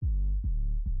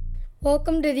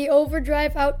Welcome to the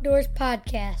Overdrive Outdoors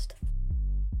podcast,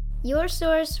 your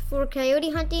source for coyote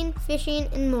hunting, fishing,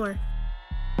 and more.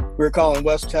 We're calling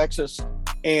West Texas,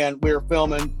 and we're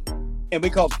filming, and we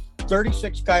caught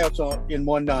 36 coyotes in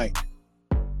one night.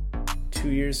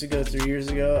 3 years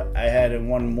ago, I had in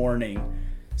one morning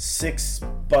 6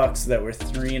 bucks that were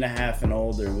 3.5 and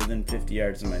older within 50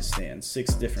 yards of my stand.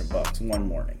 6 different bucks one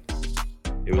morning.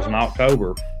 It was in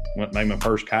October. Went and made my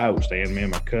first coyote stand, me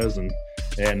and my cousin.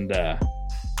 And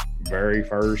very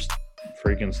first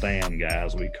freaking stand,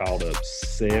 guys, we called up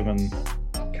 7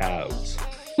 coyotes.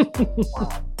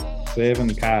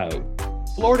 7 coyotes.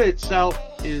 Florida itself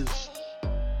is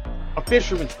a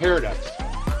fisherman's paradise.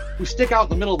 We stick out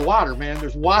in the middle of the water, man.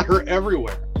 There's water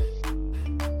everywhere.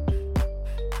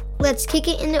 Let's kick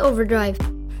it into overdrive.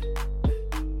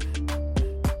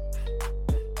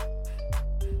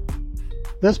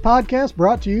 This podcast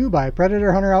brought to you by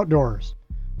Predator Hunter Outdoors.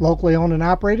 Locally owned and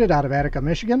operated out of Attica,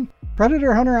 Michigan,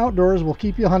 Predator Hunter Outdoors will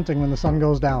keep you hunting when the sun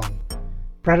goes down.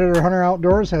 Predator Hunter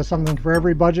Outdoors has something for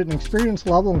every budget and experience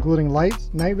level, including lights,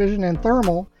 night vision, and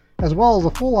thermal, as well as a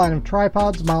full line of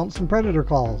tripods, mounts, and predator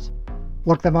calls.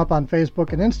 Look them up on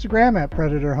Facebook and Instagram at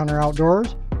Predator Hunter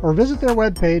Outdoors, or visit their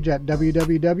webpage at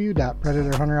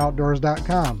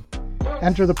www.predatorhunteroutdoors.com.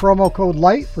 Enter the promo code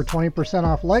LIGHT for 20%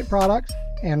 off light products,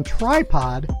 and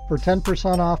TRIPOD for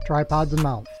 10% off tripods and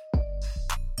mounts.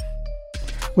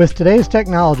 With today's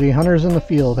technology, hunters in the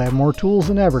field have more tools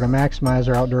than ever to maximize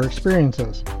their outdoor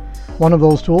experiences. One of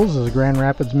those tools is the Grand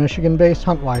Rapids, Michigan-based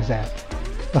HuntWise app.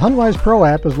 The HuntWise Pro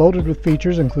app is loaded with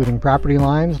features including property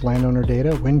lines, landowner data,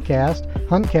 windcast,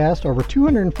 huntcast, over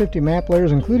 250 map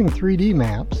layers including 3D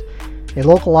maps, a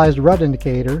localized rut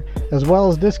indicator, as well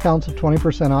as discounts of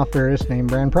 20% off various name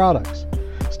brand products.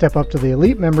 Step up to the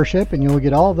Elite membership and you will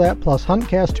get all of that plus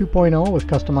HuntCast 2.0 with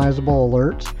customizable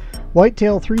alerts,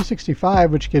 Whitetail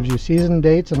 365, which gives you season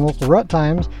dates and local rut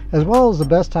times, as well as the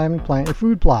best time to plant your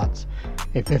food plots,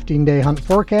 a 15-day hunt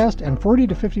forecast, and 40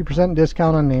 to 50%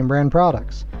 discount on name brand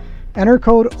products. Enter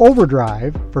code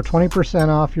OVERDRIVE for 20%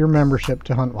 off your membership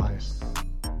to HuntWise.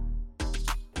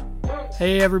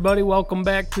 Hey everybody, welcome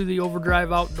back to the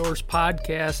Overdrive Outdoors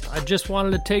podcast. I just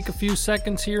wanted to take a few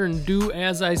seconds here and do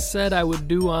as I said I would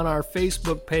do on our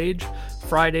Facebook page.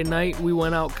 Friday night we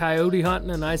went out coyote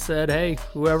hunting and I said, hey,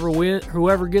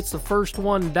 whoever gets the first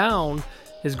one down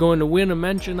is going to win a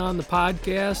mention on the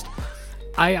podcast.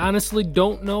 I honestly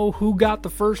don't know who got the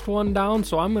first one down,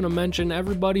 so I'm going to mention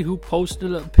everybody who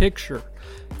posted a picture.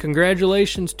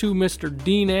 Congratulations to Mr.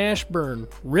 Dean Ashburn,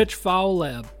 Rich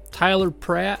Fowlab, Tyler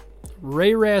Pratt,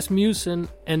 Ray Rasmussen,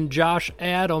 and Josh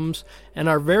Adams, and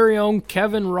our very own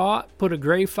Kevin Rott put a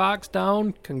gray fox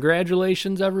down.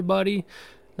 Congratulations, everybody.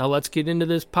 Now let's get into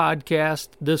this podcast.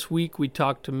 This week we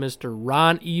talked to Mr.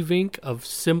 Ron Evink of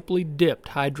Simply Dipped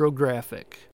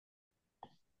Hydrographic.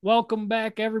 Welcome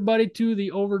back, everybody, to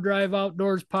the Overdrive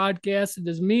Outdoors podcast. It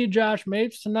is me, Josh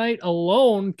Mapes, tonight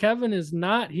alone. Kevin is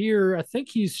not here. I think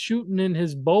he's shooting in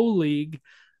his bow league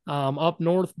up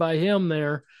north by him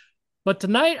there. But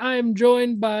tonight I am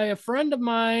joined by a friend of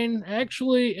mine,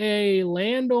 actually a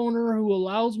landowner who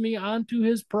allows me onto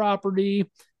his property,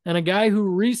 and a guy who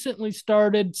recently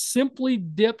started Simply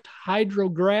Dipped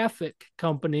Hydrographic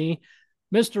Company,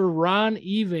 Mr. Ron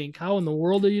Evink. How in the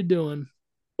world are you doing?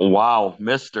 Wow,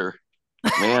 mister.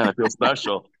 Man, I feel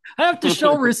special. I have to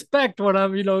show respect when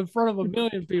I'm, in front of a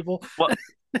million people. Well,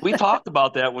 we talked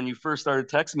about that when you first started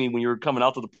texting me when you were coming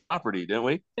out to the property, didn't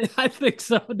we? I think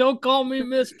so. Don't call me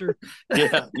mister.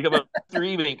 Yeah, you got Mr.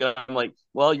 Evink. I'm like,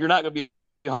 well, you're not going to be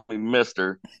calling me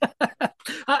mister.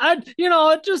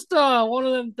 It's just one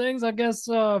of them things, I guess.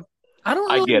 I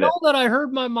don't really know that I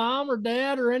heard my mom or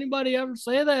dad or anybody ever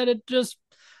say that.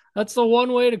 That's the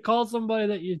one way to call somebody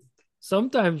that you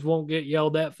sometimes won't get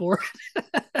yelled at for.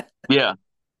 Yeah.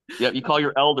 Yeah, you call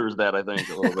your elders that, I think,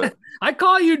 a little bit. I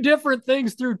call you different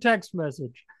things through text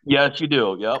message. Yes, you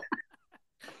do. Yep.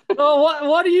 So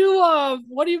what have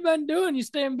you been doing? You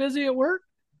staying busy at work?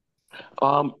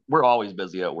 We're always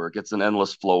busy at work. It's an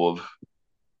endless flow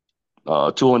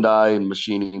of tool and die and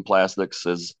machining plastics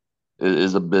is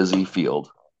a busy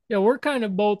field. Yeah, we're kind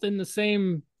of both in the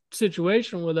same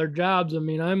situation with our jobs. I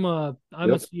mean, I'm a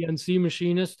CNC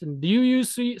machinist. And do you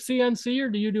use CNC or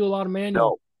do you do a lot of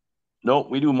manual? No,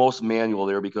 we do most manual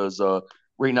there because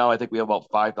right now I think we have about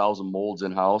 5,000 molds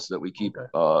in-house that we keep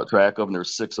track of, and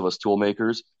there's 6 of us tool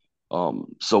makers.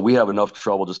 So we have enough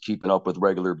trouble just keeping up with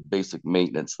regular basic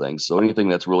maintenance things. So anything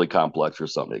that's really complex or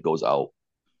something, it goes out.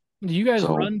 Do you guys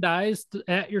run dies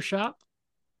at your shop?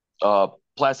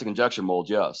 Plastic injection molds,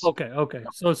 yes. Okay.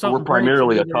 So we're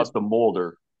primarily a custom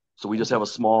molder. So we just have a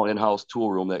small in-house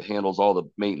tool room that handles all the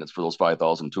maintenance for those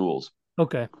 5,000 tools.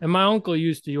 Okay. And my uncle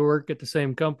used to work at the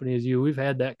same company as you. We've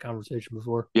had that conversation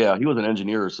before. Yeah, he was an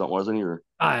engineer or something, wasn't he? Or...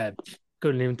 I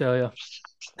couldn't even tell you.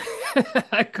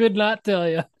 I could not tell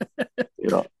you.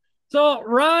 Yeah. So,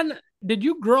 Ron, did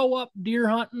you grow up deer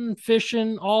hunting,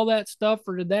 fishing, all that stuff,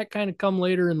 or did that kind of come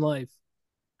later in life?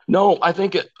 No, I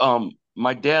think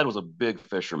my dad was a big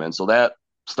fisherman, so that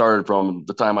started from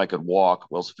the time I could walk.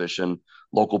 Was fishing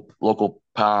local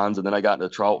ponds, and then I got into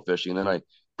trout fishing. And then I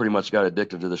pretty much got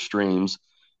addicted to the streams.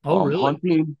 Oh, really?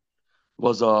 Hunting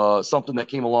was something that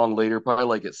came along later, probably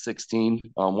like at 16.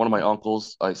 One of my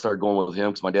uncles, I started going with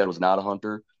him because my dad was not a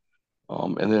hunter,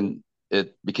 and then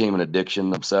it became an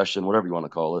addiction, obsession, whatever you want to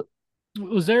call it.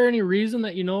 Was there any reason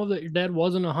that that your dad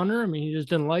wasn't a hunter? I mean, he just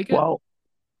didn't like it? Well,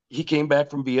 he came back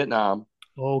from Vietnam,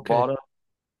 bought a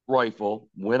rifle,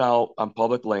 went out on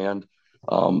public land,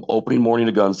 opening morning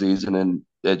of gun season, and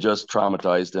it just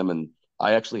traumatized him. And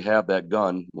I actually have that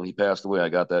gun. When he passed away, I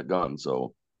got that gun.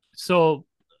 So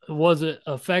was it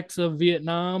effects of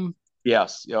Vietnam?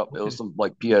 Yes. Yep. Okay. It was some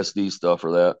like PSD stuff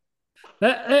for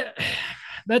that.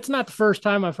 That's not the first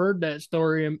time I've heard that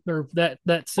story or that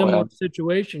similar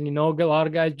situation. A lot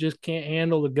of guys just can't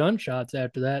handle the gunshots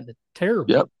after that. It's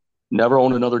terrible. Yep. Never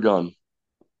owned another gun.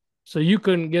 So you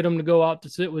couldn't get them to go out to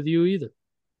sit with you either?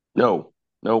 No.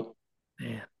 Nope.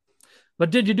 Man.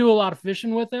 But did you do a lot of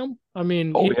fishing with them? I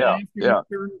mean, after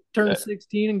you turned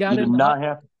 16 and got in?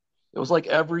 It was like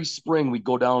every spring we'd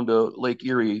go down to Lake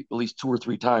Erie at least 2 or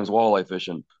 3 times walleye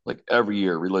fishing, like every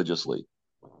year religiously.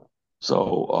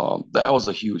 So that was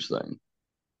a huge thing.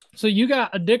 So you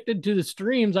got addicted to the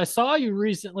streams. I saw you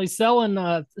recently selling,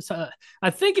 I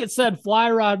think it said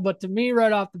fly rod, but to me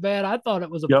right off the bat, I thought it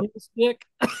was a pool stick.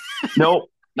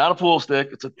 Nope, not a pool stick.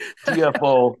 It's a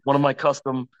TFO, one of my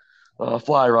custom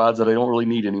fly rods that I don't really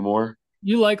need anymore.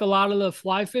 You like a lot of the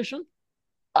fly fishing?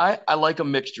 I like a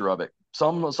mixture of it.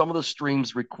 Some of the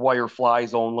streams require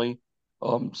flies only.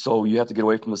 So you have to get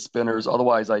away from the spinners.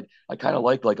 Otherwise, I kind of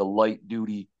like a light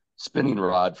duty spinning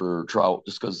rod for trout,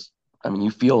 just because, I mean, you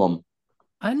feel them.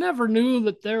 I never knew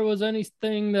that there was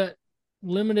anything that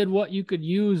limited what you could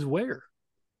use where.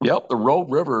 Yep, the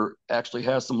Rogue River actually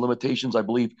has some limitations, I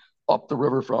believe, up the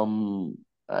river from,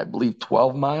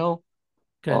 12 Mile.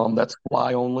 Okay. That's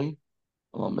fly only.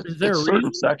 It's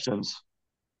certain sections.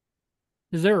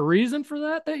 Is there a reason for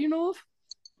that you know of?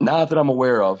 Not that I'm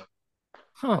aware of.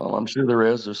 Huh. I'm sure there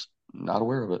is. Just not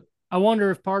aware of it. I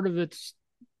wonder if part of it's,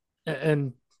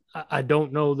 and I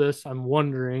don't know this, I'm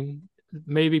wondering,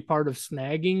 maybe part of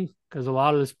snagging, because a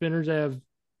lot of the spinners have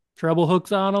treble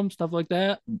hooks on them, stuff like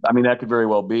that. I mean, that could very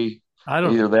well be. I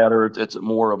don't know. Either that or it's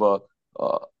more of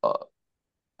a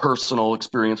personal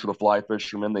experience for the fly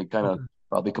fishermen. They kind of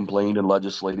probably complained and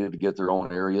legislated to get their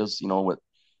own areas, what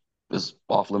is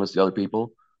off limits to other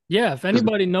people. Yeah, if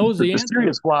anybody knows the answer. The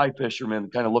serious fly fishermen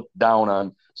kind of look down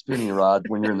on spinning rods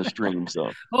when you're in the stream.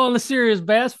 So. Oh, and the serious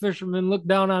bass fishermen look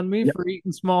down on me for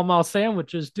eating smallmouth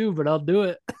sandwiches too, but I'll do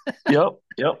it. Yep.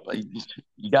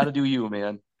 You got to do you,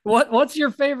 man. What's your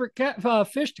favorite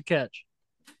fish to catch?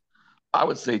 I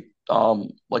would say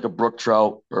like a brook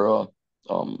trout or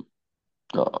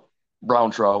a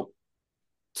brown trout.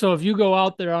 So if you go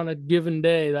out there on a given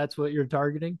day, that's what you're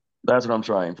targeting? That's what I'm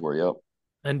trying for, yep.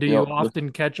 And do you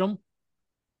often catch them?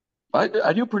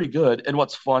 I do pretty good. And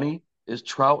what's funny is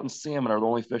trout and salmon are the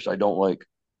only fish I don't like.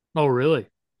 Oh, really?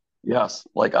 Yes.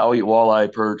 Like I'll eat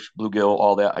walleye, perch, bluegill,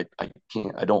 all that. I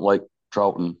can't. I don't like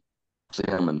trout and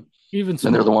salmon. Even smoked?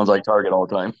 And they're the ones I target all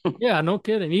the time. Yeah, no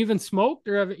kidding. Even smoked,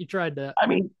 or haven't you tried that? I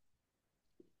mean,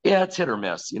 yeah, it's hit or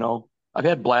miss. I've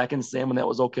had blackened salmon that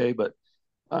was okay, but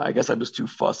I guess I'm just too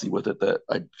fussy with it that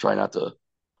I try not to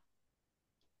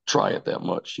try it that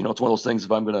much. It's one of those things,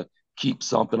 if I'm going to keep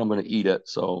something, I'm going to eat it.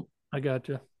 So I got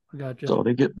you. So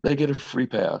they get a free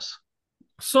pass.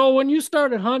 So when you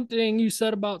started hunting, you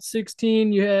said about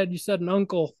 16, you said an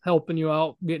uncle helping you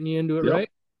out, getting you into it, right?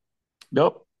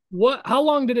 Yep. How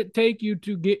long did it take you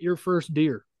to get your first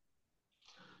deer?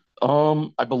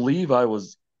 I believe I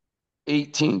was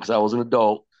 18 because I was an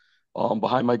adult,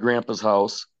 behind my grandpa's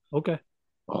house. Okay.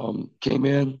 Came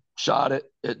in, shot it,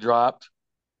 it dropped.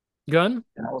 Gun?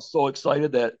 And I was so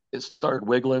excited that it started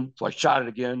wiggling. So I shot it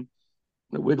again. And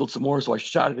it wiggled some more. So I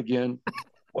shot it again.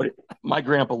 My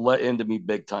grandpa let into me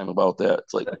big time about that.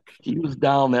 It's like he was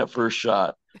down that first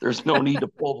shot. There's no need to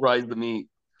pulverize the meat.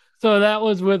 So that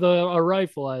was with a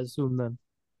rifle, I assume,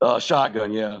 then?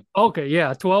 Shotgun, yeah. Okay,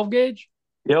 yeah. 12 gauge?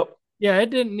 Yep. Yeah, it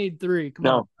didn't need 3. Come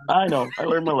on. No, I know. I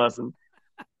learned my lesson.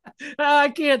 I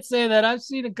can't say that. I've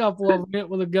seen a couple of them hit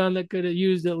with a gun that could have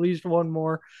used at least one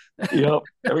more. Yep.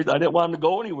 I didn't want him to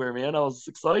go anywhere, man. I was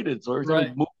excited. So every time Right.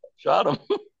 he moved, I shot him.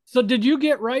 So did you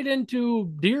get right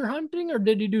into deer hunting or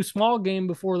did you do small game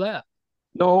before that?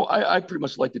 No, I pretty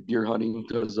much like the deer hunting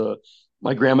because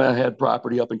my grandma had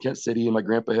property up in Kent City and my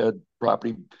grandpa had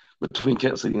property between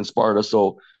Kent City and Sparta.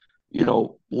 So,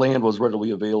 land was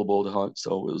readily available to hunt.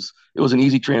 So it was an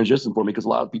easy transition for me because a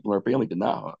lot of people in our family did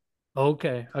not hunt.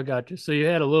 Okay, I got you. So you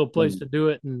had a little place to do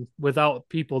it and without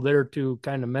people there to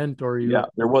kind of mentor you. Yeah,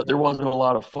 there wasn't a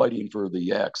lot of fighting for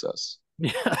the access.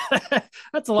 Yeah,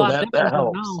 that's a lot different that than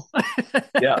helps.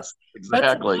 now. Yes,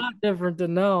 exactly. That's a lot different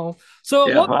than now. So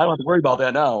Yeah, I don't have to worry about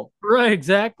that now. right,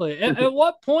 exactly. At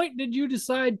what point did you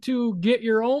decide to get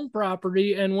your own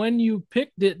property? And when you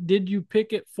picked it, did you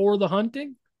pick it for the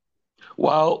hunting?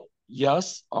 Well,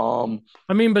 yes. I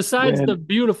mean, besides the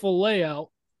beautiful layout.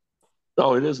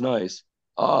 Oh, it is nice.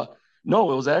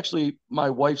 No, it was actually my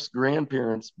wife's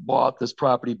grandparents bought this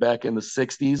property back in the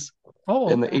 60s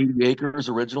in the 80 acres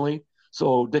originally.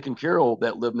 So Dick and Carol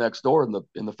that lived next door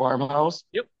in the farmhouse,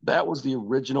 yep, that was the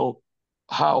original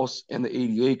house in the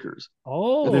 80 acres.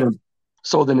 Oh.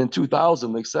 So then in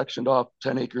 2000, they sectioned off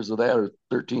 10 acres of that or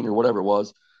 13 or whatever it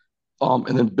was,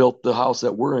 and then built the house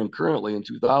that we're in currently in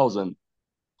 2000.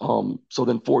 So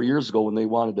then 4 years ago, when they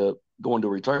wanted to go into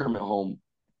a retirement home,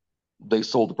 they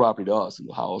sold the property to us in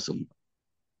the house. And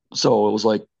so it was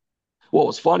like, what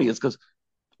was funny is because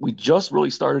we just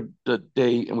really started the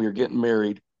date and we were getting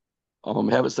married.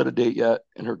 Haven't set a date yet.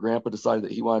 And her grandpa decided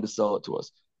that he wanted to sell it to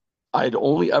us. I had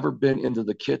only ever been into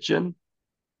the kitchen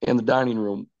and the dining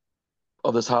room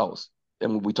of this house.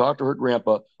 And when we talked to her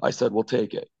grandpa, I said, we'll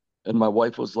take it. And my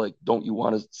wife was like, don't you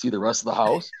want to see the rest of the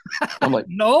house? I'm like,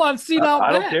 no, I've seen out back.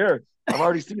 I don't care. I've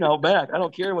already seen out back. I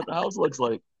don't care what the house looks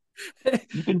like.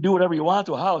 You can do whatever you want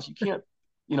to a house. You can't,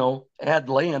 add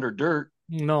land or dirt.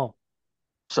 No.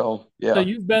 So, yeah. So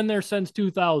you've been there since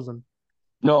 2000?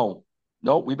 No,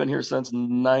 we've been here since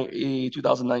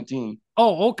 2019.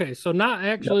 Oh, okay. So not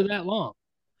actually that long.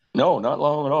 No, not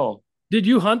long at all. Did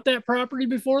you hunt that property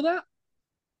before that?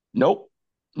 Nope.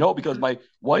 No, because my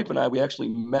wife and I, we actually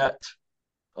met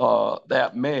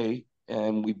that May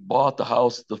and we bought the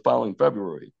house the following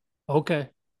February. Okay.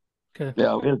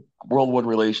 Yeah, we had a whirlwind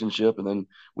relationship, and then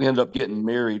we ended up getting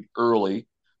married early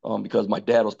because my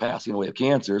dad was passing away of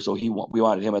cancer. So we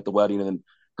wanted him at the wedding, and then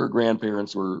her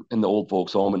grandparents were in the old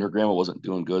folks' home, and her grandma wasn't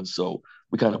doing good. So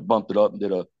we kind of bumped it up and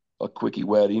did a quickie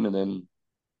wedding, and then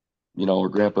her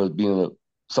grandpa being a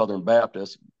Southern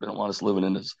Baptist didn't want us living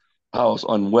in his house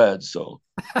unwed. So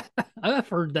I've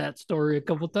heard that story a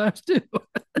couple times too.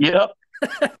 Yep.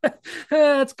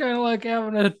 It's kind of like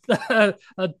having a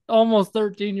almost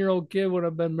 13-year-old kid when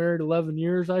I've been married 11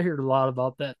 years. I heard a lot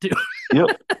about that too.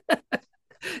 Yep.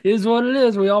 Is what it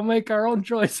is. We all make our own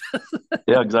choices.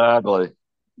 Yeah, exactly.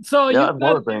 So yeah,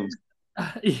 one of things.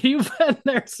 You've been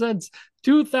there since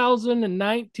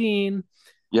 2019.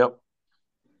 Yep.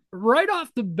 Right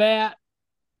off the bat,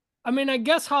 I mean, I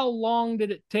guess how long did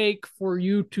it take for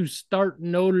you to start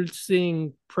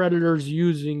noticing predators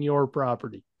using your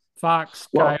property? Fox,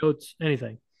 coyotes,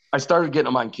 anything? I started getting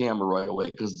them on camera right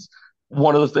away because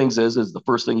one of the things is the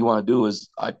first thing you want to do is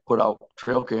I put out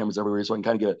trail cameras everywhere so I can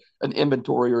kind of get an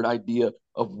inventory or an idea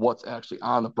of what's actually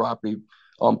on the property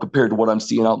compared to what I'm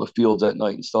seeing out in the fields at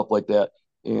night and stuff like that.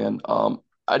 And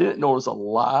I didn't notice a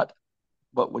lot,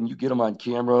 but when you get them on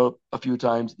camera a few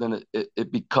times, then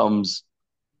it becomes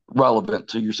relevant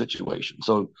to your situation.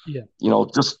 So, yeah,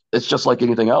 it's just like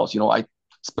anything else. I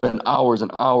spend hours and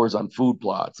hours on food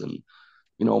plots and,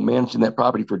 managing that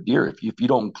property for deer. If you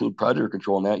don't include predator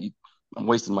control in that, I'm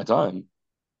wasting my time.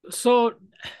 So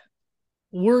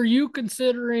were you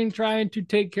considering trying to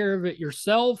take care of it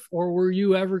yourself, or were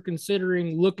you ever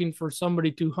considering looking for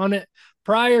somebody to hunt it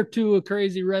prior to a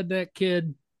crazy redneck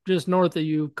kid just north of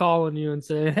you calling you and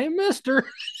saying, hey, mister?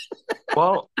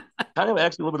 Well, kind of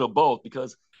actually a little bit of both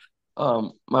because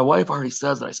my wife already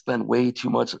says that I spend way too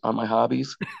much on my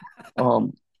hobbies,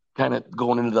 kind of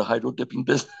going into the hydro dipping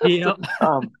business. Yeah.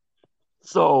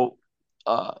 So,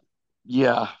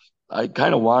 yeah, I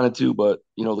kind of wanted to, but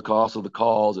the cost of the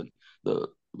calls and the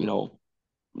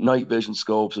night vision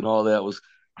scopes and all that was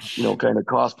kind of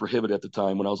cost prohibitive at the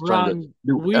time when I was trying to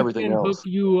do everything else. Hook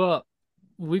you up.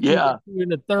 We can get you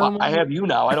in a thermal. Well, I have you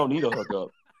now. I don't need a hookup.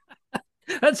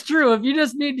 That's true. If you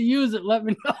just need to use it, let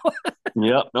me know.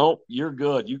 Yep. Nope. You're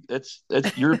good. It's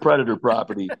your predator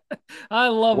property. I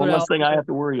love One it. One less thing I have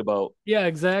to worry about. Yeah,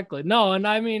 exactly. No, and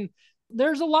I mean,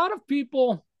 there's a lot of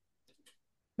people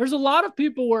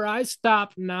where I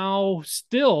stop now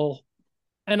still,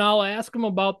 and I'll ask them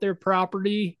about their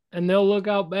property, and they'll look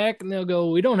out back and they'll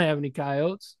go, "We don't have any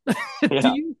coyotes."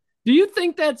 Yeah. Do you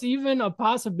think that's even a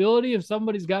possibility if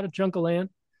somebody's got a chunk of land?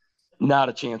 Not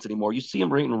a chance anymore. You see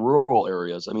them right in rural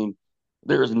areas. I mean,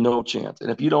 there is no chance. And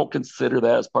if you don't consider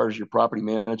that as part of your property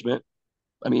management,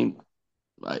 I mean,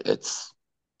 I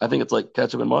think it's like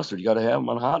ketchup and mustard. You got to have them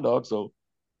on a hot dog. So,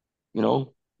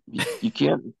 you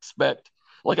can't expect,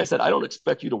 like I said, I don't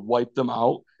expect you to wipe them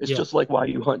out. It's just like why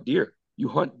you hunt deer. You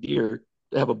hunt deer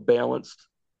to have a balanced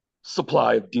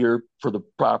supply of deer for the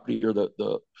property or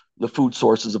the food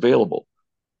sources available.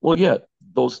 Well, yeah,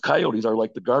 those coyotes are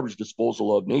like the garbage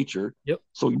disposal of nature. Yep.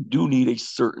 So you do need a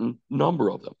certain number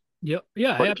of them. Yep.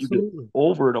 Yeah, but absolutely. If you get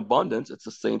over an abundance, it's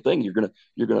the same thing. You're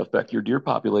gonna affect your deer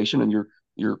population, and you're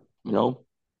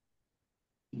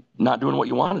not doing what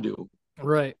you want to do.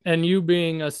 Right. And you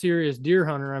being a serious deer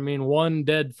hunter, I mean, one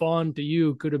dead fawn to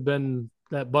you could have been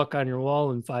that buck on your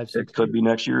wall in 5, 6 It could be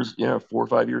next year's, 4 or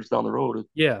 5 years down the road.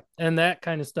 Yeah. And that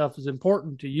kind of stuff is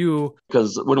important to you.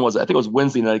 Because when was it? I think it was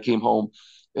Wednesday night I came home,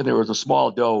 and there was a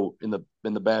small doe in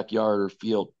the backyard or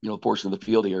field, portion of the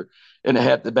field here. And it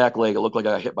had the back leg. It looked like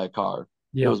I got hit by a car.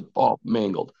 It was all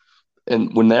mangled.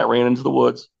 And when that ran into the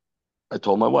woods, I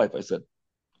told my wife, I said,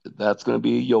 that's going to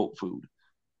be yoke food.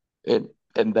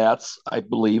 And that's, I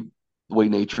believe, the way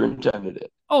nature intended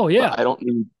it. Oh yeah. But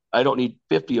I don't need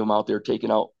 50 of them out there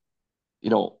taking out,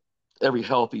 every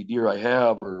healthy deer I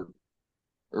have or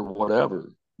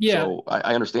whatever. Yeah. So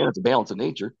I understand it's a balance of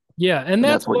nature. Yeah. And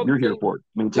that's what you're here for,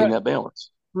 maintain that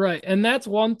balance. Right. And that's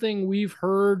one thing we've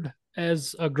heard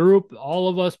as a group. All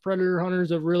of us predator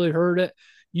hunters have really heard it.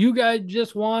 You guys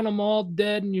just want them all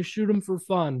dead and you shoot them for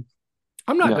fun.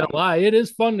 I'm not going to lie. It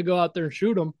is fun to go out there and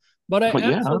shoot them. But I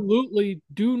absolutely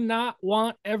do not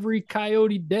want every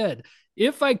coyote dead.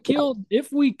 If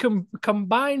we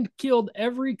combined killed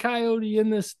every coyote in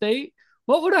this state,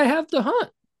 what would I have to hunt?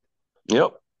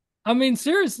 Yep. I mean,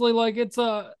 seriously, like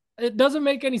it doesn't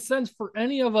make any sense for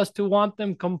any of us to want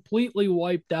them completely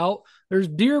wiped out. There's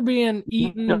deer being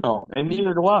eaten. No, and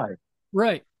neither do I.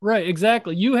 Right,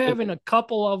 exactly. You having a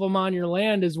couple of them on your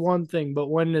land is one thing, but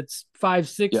when it's 5,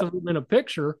 6 of them in a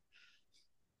picture,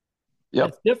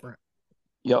 it's different.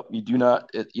 Yep, you do not.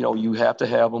 You have to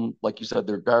have them, like you said,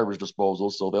 they're garbage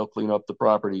disposal, so they'll clean up the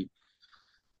property.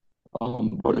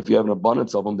 But if you have an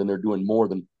abundance of them, then they're doing more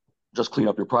than just clean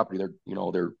up your property.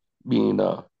 They're being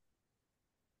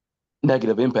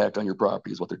negative impact on your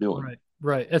property is what they're doing.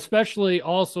 Right. Especially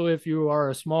also if you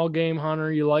are a small game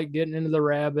hunter, you like getting into the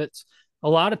rabbits. A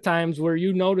lot of times where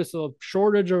you notice a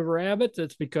shortage of rabbits,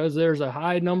 it's because there's a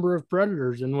high number of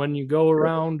predators, and when you go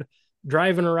around.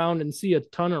 Driving around and see a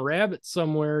ton of rabbits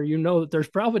somewhere, that there's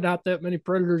probably not that many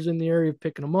predators in the area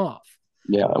picking them off.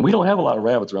 Yeah, and we don't have a lot of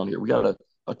rabbits around here. We got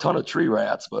a ton of tree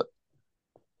rats, but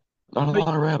not a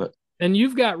lot of rabbit. And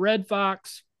you've got red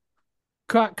fox,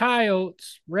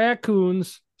 coyotes,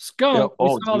 raccoons, skunk. Yep.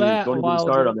 We saw that. Don't even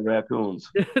start on the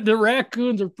raccoons. The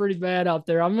raccoons are pretty bad out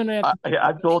there. I'm gonna have to...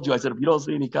 I told you, I said, if you don't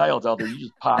see any coyotes out there, you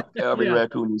just pop every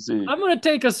raccoon you see. I'm gonna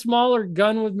take a smaller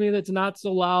gun with me that's not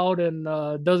so loud and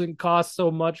doesn't cost so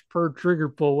much per trigger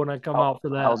pull when I come out for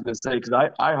that. I was gonna say,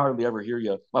 because I hardly ever hear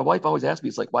you. My wife always asks me,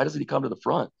 it's like, why doesn't he come to the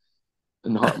front?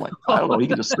 And I'm like, I don't know. He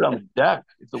can just sit on the deck.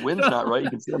 If the wind's not right, he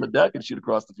can sit on the deck and shoot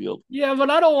across the field. Yeah,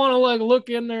 but I don't want to look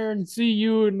in there and see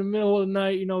you in the middle of the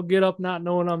night, get up not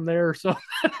knowing I'm there. So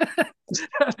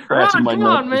come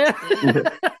on, man.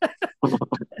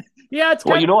 Yeah, it's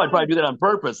I'd probably do that on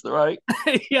purpose, right?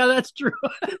 Yeah, that's true.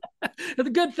 It's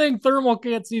a good thing thermal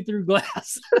can't see through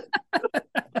glass.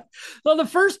 Well, the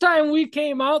first time we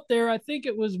came out there, I think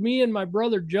it was me and my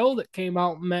brother Joe that came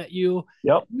out and met you.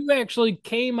 Yep. You actually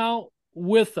came out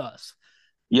with us.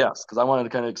 Yes, because I wanted to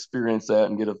kind of experience that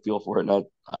and get a feel for it. And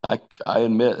I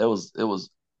admit it was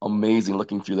amazing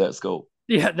looking through that scope.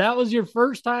 Yeah, that was your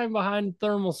first time behind the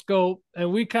thermal scope,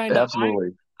 and we kind of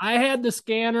absolutely. I had the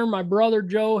scanner. My brother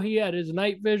Joe, he had his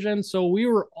night vision, so we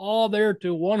were all there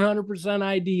to 100%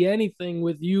 ID anything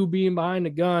with you being behind the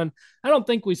gun. I don't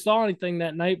think we saw anything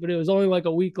that night, but it was only like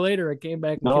a week later I came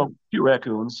back. No, a few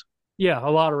raccoons. Yeah, a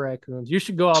lot of raccoons. You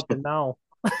should go out there now.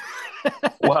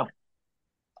 Well,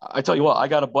 I tell you what, I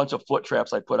got a bunch of foot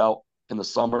traps I put out in the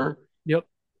summer. Yep.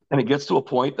 And it gets to a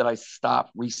point that I stop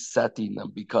resetting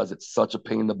them because it's such a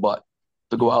pain in the butt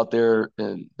to go out there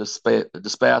and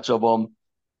dispatch of them,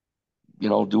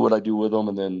 do what I do with them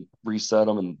and then reset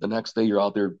them. And the next day you're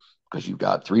out there because you've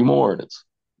got 3 more and it's.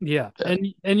 Yeah.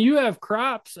 And you have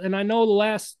crops. And I know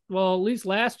at least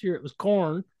last year it was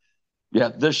corn. Yeah.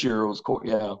 This year it was corn.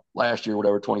 Yeah. Last year,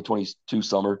 whatever, 2022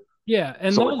 summer. Yeah.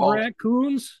 And so those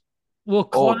raccoons will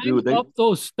climb up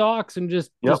those stalks and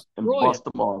just destroy and bust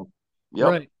it. them all. Yep.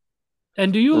 Right.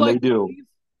 And do you And like they do.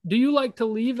 do you like to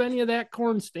leave any of that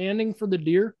corn standing for the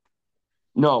deer?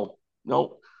 No.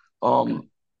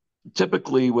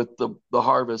 Typically with the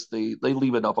harvest, they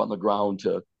leave enough on the ground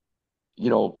to,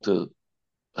 to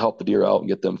help the deer out and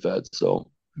get them fed. So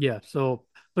Yeah. So,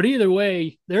 but either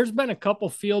way, there's been a couple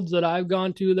fields that I've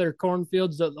gone to that are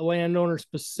cornfields that the landowner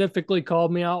specifically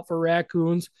called me out for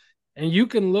raccoons. And you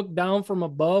can look down from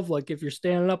above, like if you're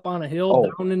standing up on a hill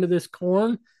down into this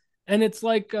corn, and it's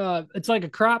like a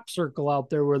crop circle out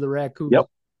there where the raccoons. Yep.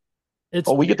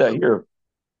 We get that here.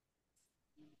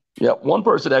 Yeah, one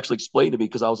person actually explained to me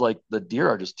because I was like, the deer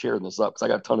are just tearing this up because I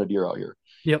got a ton of deer out here.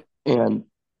 Yep. And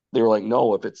they were like,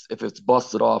 no, if it's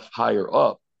busted off higher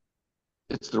up,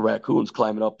 it's the raccoons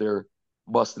climbing up there,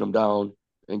 busting them down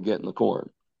and getting the corn.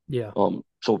 Yeah.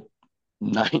 So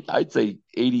I'd say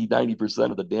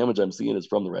 80-90% of the damage I'm seeing is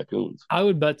from the raccoons. I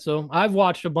would bet so. I've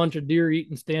watched a bunch of deer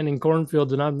eating standing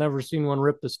cornfields, and I've never seen one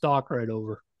rip the stalk right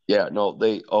over. Yeah, no,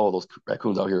 those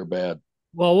raccoons out here are bad.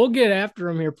 Well, we'll get after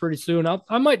them here pretty soon.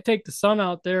 I might take my son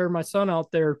out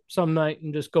there some night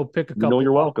and just go pick a couple. You know,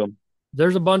 you're welcome.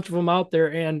 There's a bunch of them out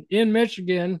there. And in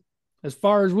Michigan, as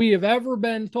far as we have ever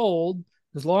been told,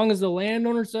 as long as the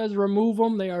landowner says remove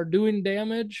them, they are doing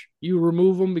damage. You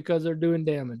remove them because they're doing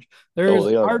damage.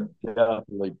 No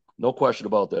question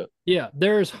about that. Yeah,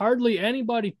 there's hardly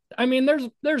anybody. I mean,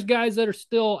 there's guys that are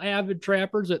still avid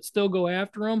trappers that still go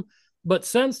after them. But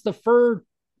since the fur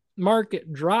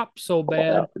market dropped so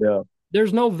bad,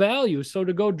 there's no value. So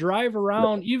to go drive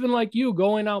around, even like you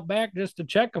going out back just to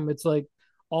check them, it's like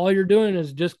all you're doing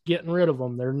is just getting rid of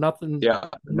them. They're nothing. Yeah,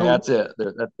 that's it.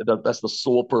 That's the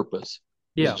sole purpose.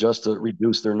 Yeah, just to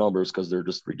reduce their numbers because they're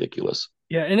just ridiculous.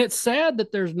 Yeah, and it's sad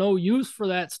that there's no use for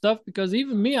that stuff because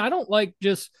even me, I don't like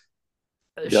just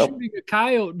shooting a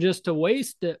coyote just to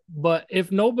waste it. But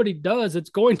if nobody does, it's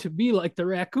going to be like the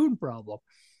raccoon problem.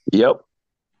 Yep.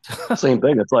 Same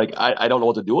thing. It's like I don't know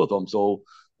what to do with them, so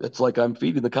it's like I'm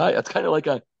feeding the coyote. It's kind of like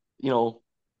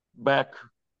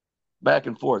back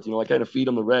and forth. I kind of feed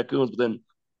them the raccoons, but then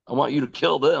I want you to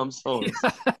kill them. So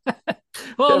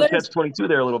well, there's catch-22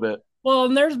 there a little bit. Well,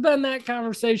 and there's been that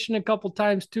conversation a couple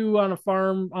times too on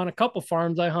a couple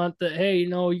farms I hunt that, hey,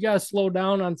 you got to slow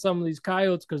down on some of these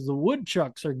coyotes because the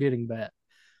woodchucks are getting bad.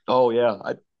 Oh yeah,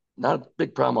 not a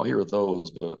big problem out here with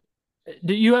those. But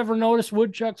did you ever notice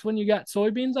woodchucks when you got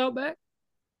soybeans out back?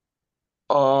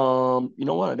 You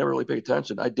know what? I never really paid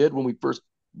attention. I did when we first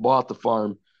bought the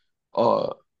farm.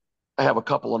 I have a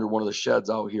couple under one of the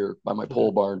sheds out here by my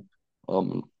pole barn.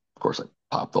 Of course, I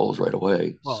popped those right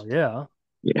away. Oh yeah.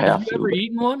 Have you ever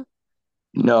eaten one?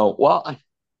 No. Well,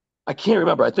 I can't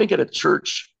remember. I think at a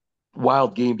church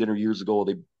wild game dinner years ago,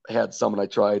 they had some, and I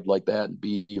tried like that, and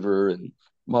beaver and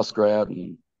muskrat.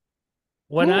 And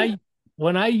when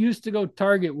I used to go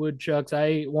target woodchucks, I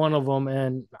ate one of them,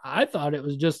 and I thought it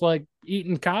was just like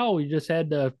eating cow. You just had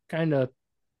to kind of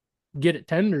get it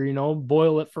tender,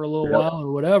 boil it for a little while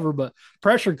or whatever. But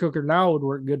pressure cooker now would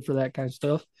work good for that kind of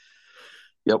stuff.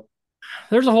 Yep.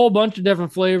 There's a whole bunch of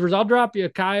different flavors. I'll drop you a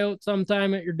coyote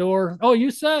sometime at your door. Oh, you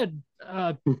said,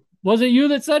 was it you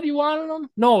that said you wanted them?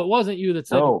 No, it wasn't you that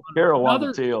said. No, Carol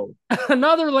wanted tail.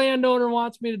 Another landowner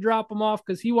wants me to drop them off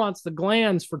because he wants the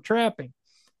glands for trapping.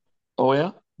 Oh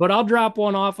yeah. But I'll drop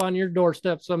one off on your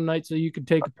doorstep some night so you can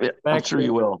take it back. I'm sure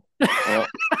you will.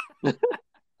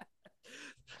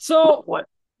 So what?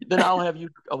 Then I'll have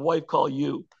a wife call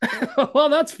you. Well,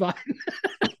 that's fine.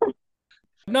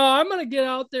 No, I'm going to get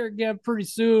out there again pretty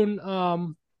soon.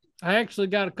 I actually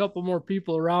got a couple more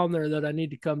people around there that I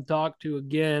need to come talk to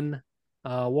again.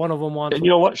 One of them wants. And you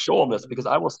know what? Show them this, because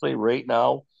I will say right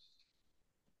now,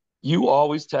 you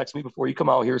always text me before you come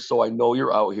out here, so I know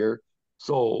you're out here.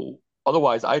 So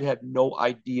otherwise, I'd had no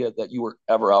idea that you were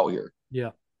ever out here.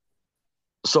 Yeah.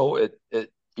 So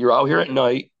you're out here at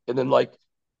night, and then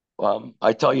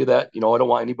I tell you that, I don't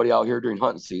want anybody out here during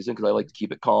hunting season because I like to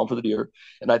keep it calm for the deer.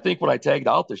 And I think when I tagged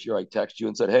out this year, I texted you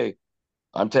and said, hey,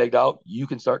 I'm tagged out. You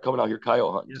can start coming out here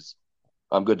coyote hunting. Yes.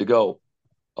 I'm good to go.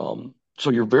 So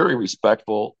you're very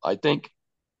respectful. I think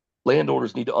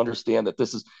landowners need to understand that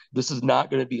this is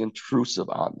not going to be intrusive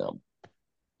on them.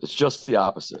 It's just the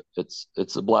opposite.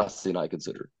 It's a blessing, I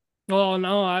consider. Oh,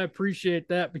 no, I appreciate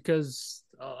that because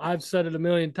I've said it a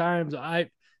million times.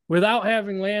 Without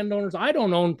having landowners, I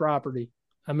don't own property.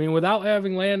 I mean, without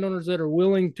having landowners that are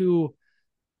willing to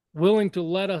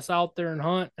let us out there and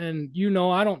hunt, and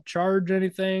I don't charge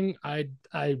anything. I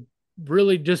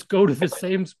really just go to the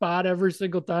same spot every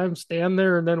single time, stand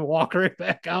there, and then walk right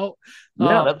back out.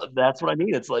 Yeah, that's what I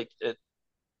mean. It's like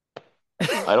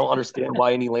I don't understand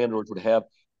why any landlords would have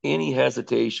any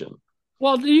hesitation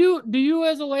Well, do you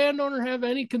as a landowner have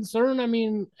any concern? I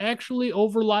mean, actually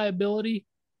over liability?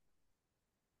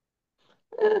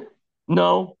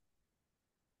 No,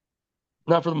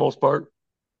 not for the most part.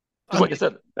 I Because like I mean,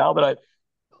 said, now that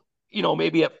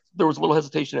maybe there was a little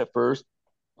hesitation at first.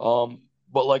 But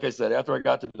like I said, after I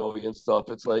got to know you and stuff,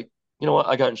 it's like, you know what?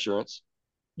 I got insurance.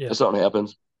 yeah. If something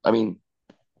happens, I mean,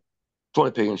 it's what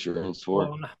I pay insurance for.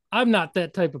 Well, I'm not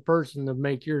that type of person to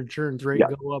make your insurance rate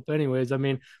Yeah. go up anyways. I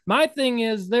mean, my thing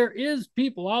is there is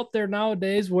people out there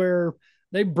nowadays where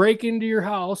they break into your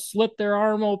house, slip their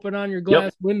arm open on your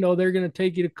glass window, they're going to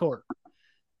take you to court.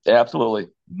 Absolutely.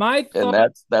 My And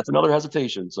thoughts, that's another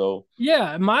hesitation. So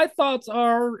yeah, my thoughts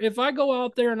are if I go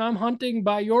out there and I'm hunting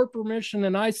by your permission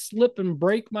and I slip and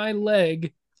break my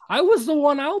leg, I was the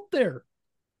one out there.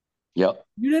 yep.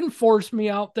 You didn't force me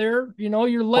out there. You're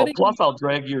Well, letting plus I'll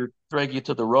drag you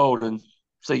to the road and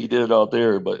say you did it out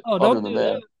there. But Oh, other don't than do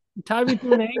that, that. Tie me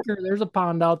to an anchor. There's a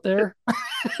pond out there.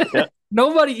 yeah.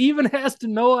 Nobody even has to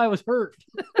know I was hurt.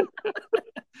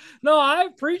 No, I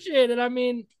appreciate it. I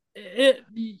mean,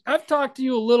 I've talked to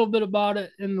you a little bit about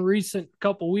it in the recent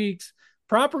couple weeks.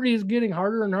 Property is getting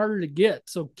harder and harder to get.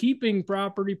 So keeping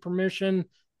property permission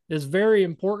is very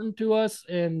important to us.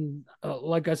 And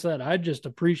like I said, I just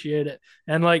appreciate it.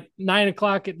 And like 9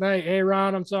 o'clock at night, hey,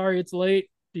 Ron, I'm sorry it's late.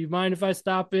 Do you mind if I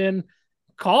stop in?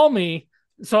 Call me.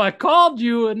 So I called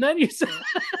you, and then you said,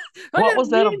 What was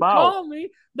that about? Call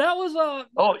me. That was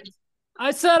Oh,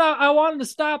 I said I wanted to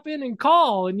stop in and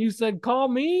call, and you said call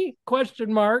me?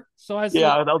 Question mark. So I said,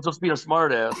 yeah, that'll just be a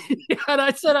smart ass. yeah, and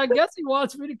I said I guess he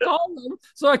wants me to call him.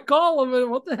 So I call him,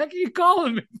 and what the heck are you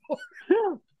calling me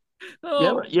for?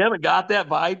 Oh, You haven't got that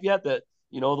vibe yet that,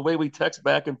 the way we text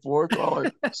back and forth, all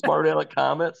our smart aleck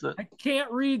comments. That, I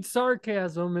can't read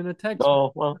sarcasm in a text.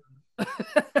 oh, well,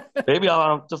 maybe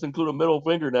I'll just include a middle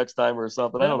finger next time or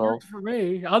something. I That don't know. works for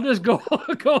me. I'll just go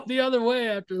the other way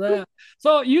after that.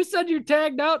 So you said you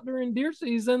tagged out during deer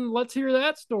season. Let's hear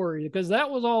that story because that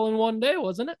was all in one day,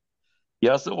 wasn't it?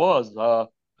 Yes, it was.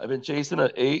 I've been chasing an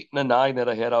 8 and a 9 that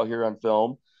I had out here on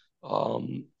film.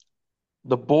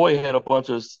 The boy had a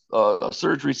bunch of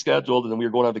surgery scheduled, and then we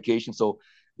were going on vacation, so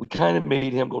we kind of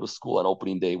made him go to school on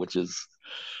opening day, which is,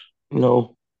 a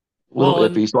little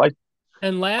iffy. So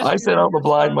and last I year, set out the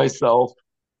blind myself.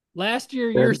 Last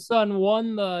year, your son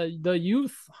won the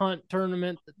youth hunt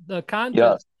tournament, the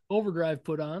contest Overdrive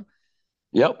put on.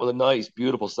 Yep, with a nice,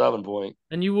 beautiful 7-point.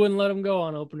 And you wouldn't let him go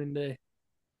on opening day.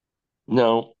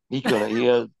 No, he couldn't. He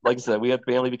had, like I said, we had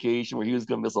family vacation where he was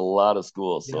going to miss a lot of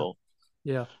school. So,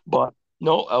 yeah. But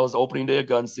no, I was opening day of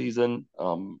gun season.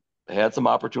 Had some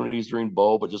opportunities during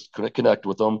bow, but just couldn't connect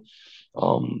with them.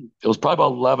 It was probably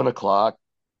about 11 o'clock,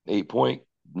 8-point,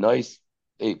 nice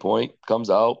 8-point comes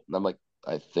out. And I'm like,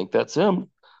 I think that's him.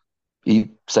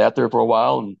 He sat there for a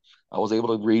while and I was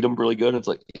able to read him really good. And it's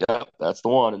like, yeah, that's the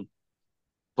one. And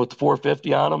put the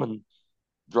 450 on him and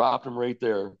dropped him right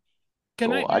there.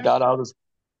 I got out of this.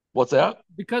 What's that?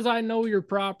 Because I know your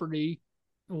property.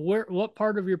 What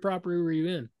part of your property were you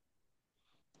in?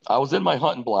 I was in my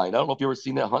hunting blind. I don't know if you ever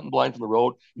seen that hunting blind from the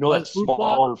road. You know, that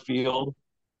smaller field?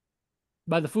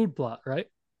 By the food plot, right?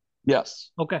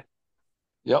 Yes. Okay.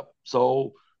 Yep.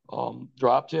 So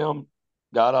dropped him,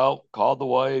 got out, called the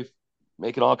wife,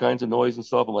 making all kinds of noise and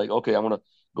stuff. I'm like, okay, I'm going to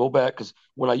go back. Because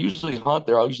when I usually hunt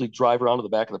there, I'll usually drive around to the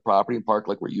back of the property and park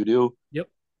like where you do. Yep.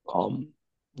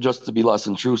 Just to be less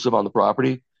intrusive on the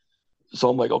property. So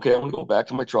I'm like, okay, I'm going to go back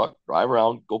to my truck, drive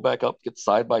around, go back up, get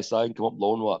side by side and come up,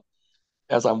 load them up.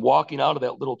 As I'm walking out of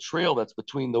that little trail that's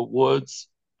between the woods,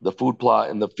 the food plot,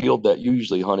 and the field that you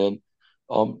usually hunt in,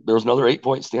 there's another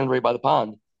 8-point standing right by the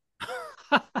pond.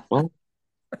 Well,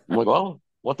 I'm like, well,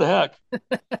 what the heck?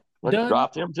 I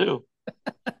dropped him too.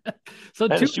 So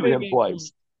had to shoot him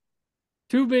twice.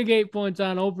 2 big 8 points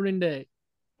on opening day.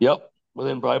 Yep,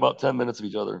 within probably about 10 minutes of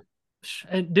each other.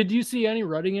 And did you see any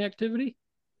rutting activity?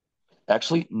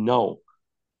 Actually, no.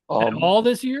 At all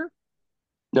this year?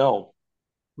 No.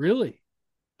 Really?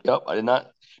 Yep, I did not.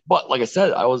 But like I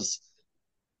said, I was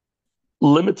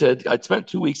limited. I'd spent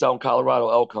 2 weeks out in Colorado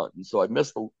elk hunting, so I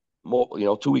missed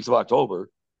the 2 weeks of October.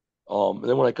 And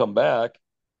then when I come back,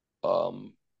 I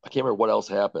can't remember what else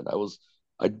happened.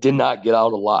 I did not get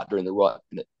out a lot during the rut,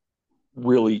 and it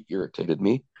really irritated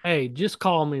me. Hey, just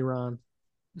call me, Ron.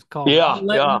 Just call me. Let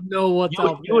me know what's out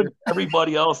there. You and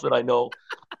everybody else that I know,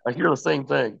 I hear the same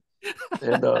thing.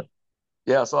 And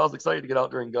so I was excited to get out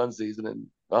during gun season, and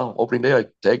opening day I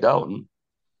tagged out, and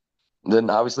then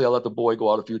obviously I let the boy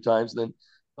go out a few times. And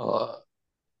then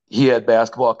he had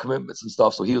basketball commitments and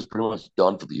stuff, so he was pretty much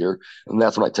done for the year. And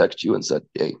that's when I texted you and said,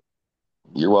 "Hey,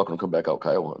 you're welcome to come back out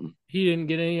coyote hunting." He didn't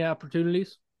get any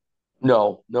opportunities?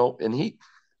 No, no. And he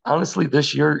honestly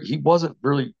this year he wasn't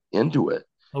really into it.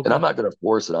 And Okay. I'm not gonna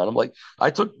force it on him. Like I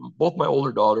took both my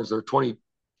older daughters, they're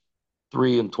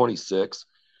 23 and 26,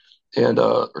 and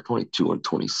or 22 and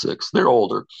 26. They're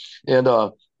older. And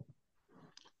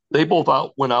they both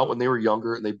went out when they were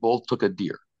younger and they both took a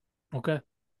deer. Okay.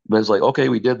 But it's like, okay,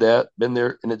 we did that, been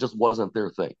there, and it just wasn't their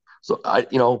thing. So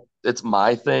it's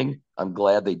my thing. I'm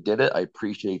glad they did it. I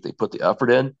appreciate they put the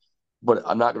effort in, but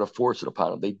I'm not going to force it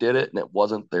upon them. They did it, and it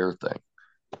wasn't their thing.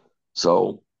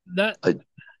 So That I,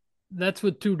 that's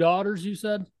with 2 daughters, you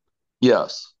said?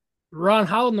 yes. Ron,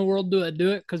 how in the world do I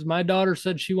do it? Because my daughter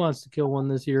said she wants to kill one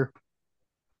this year.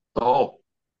 Oh,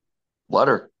 let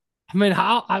her. I mean,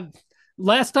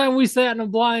 last time we sat in a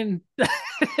blind,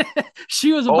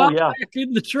 she was Oh about yeah. back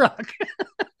in the truck.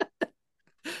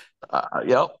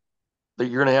 Yep.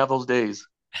 You're gonna have those days.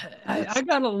 I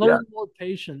gotta learn more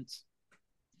patience.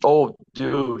 Oh,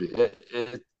 dude.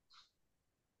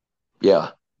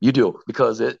 Yeah, you do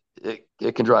because it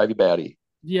can drive you batty.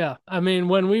 Yeah, I mean,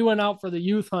 when we went out for the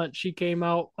youth hunt, she came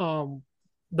out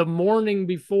the morning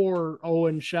before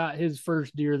Owen shot his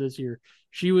first deer this year.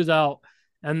 She was out,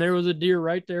 and there was a deer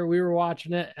right there. We were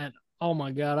watching it, and oh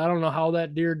my God, I don't know how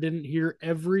that deer didn't hear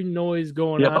every noise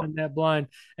going on in that blind,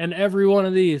 and every one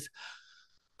of these.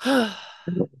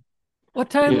 What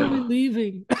time are we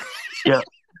leaving? Yeah.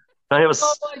 I'm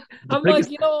like,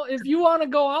 if you want to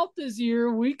go out this year,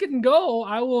 we can go.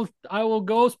 I will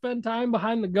go spend time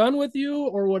behind the gun with you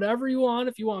or whatever you want.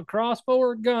 If you want crossbow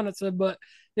or gun, I said, but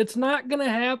it's not going to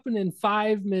happen in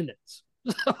 5 minutes.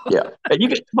 Yeah.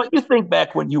 And but you think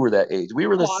back when you were that age, we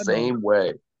were the same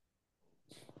way.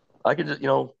 I could just,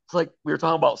 it's like we were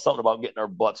talking about something about getting our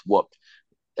butts whooped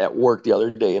at work the other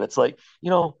day. And it's like,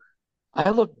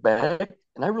 I look back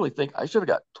and I really think I should have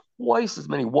got twice as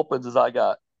many whoopings as I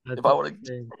got. If I would have,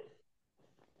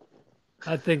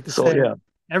 I think the same. Yeah.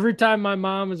 Every time my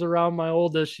mom is around my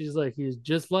oldest, she's like, "He's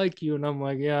just like you," and I'm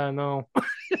like, "Yeah, I know."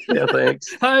 Yeah, thanks.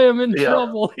 I am in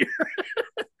trouble here.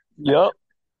 Yep.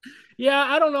 Yeah,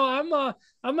 I don't know.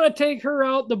 I'm gonna take her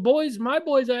out. My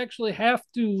boys actually have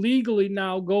to legally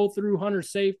now go through hunter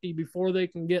safety before they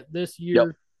can get this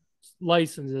year's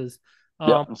licenses.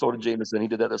 Yeah, and so did Jameson. He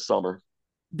did that this summer.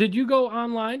 Did you go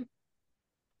online?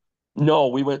 No,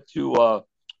 we went to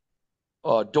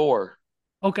Door.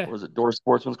 Okay. What was it, Door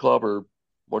Sportsman's Club or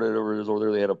whatever it is over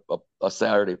there? They had a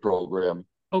Saturday program.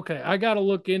 Okay, I got to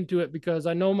look into it because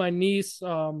I know my niece,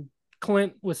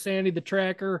 Clint with Sandy the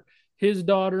Tracker, his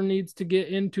daughter needs to get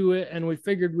into it, and we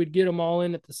figured we'd get them all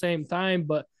in at the same time.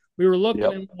 But we were looking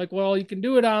and like, well, you can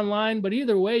do it online, but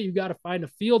either way, you got to find a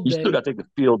field day. You still got to take the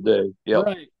field day. Yeah.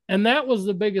 Right. And that was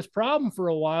the biggest problem for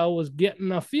a while was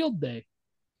getting a field day.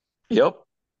 Yep.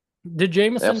 Did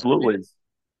Jameson? Absolutely.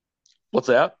 What's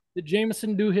that? Did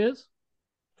Jameson do his?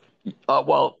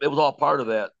 Well, it was all part of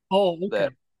that. Oh, okay.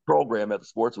 That program at the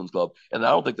Sportsman's Club, and I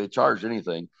don't think they charged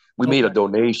anything. We made a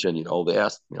donation. They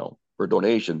asked, for a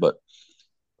donation, but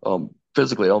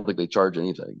physically, I don't think they charge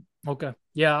anything. Okay.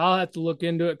 Yeah, I'll have to look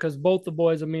into it because both the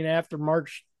boys, after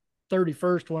March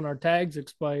 31st, when our tags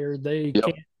expire, they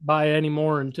can't buy any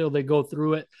more until they go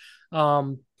through it.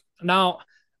 Now,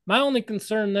 my only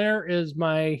concern there is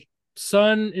my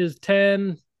son is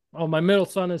 10. Oh, my middle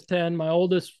son is 10. My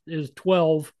oldest is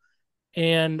 12.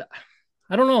 And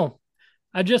I don't know.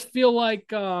 I just feel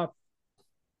like I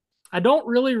don't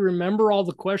really remember all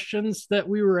the questions that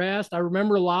we were asked. I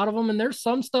remember a lot of them. And there's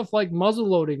some stuff like muzzle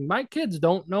loading. My kids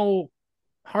don't know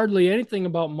hardly anything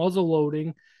about muzzle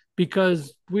loading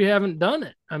because we haven't done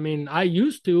it. I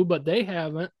used to, but they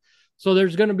haven't. So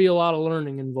there's going to be a lot of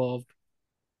learning involved.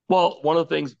 Well, one of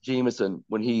the things Jameson,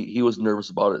 when he was nervous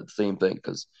about it, the same thing,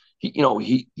 because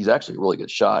he's actually a really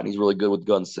good shot and he's really good with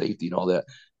gun safety and all that,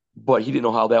 but he didn't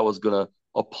know how that was going to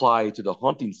apply to the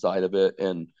hunting side of it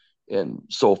and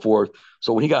so forth.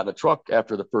 So when he got in the truck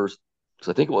after the first,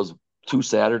 because I think it was 2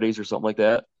 Saturdays or something like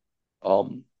that,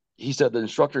 he said the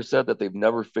instructor said that they've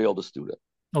never failed a student.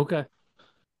 Okay.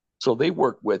 So they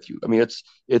work with you.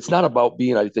 It's not about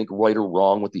being, I think, right or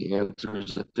wrong with the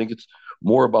answers. I think it's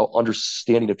more about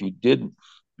understanding if you did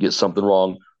get something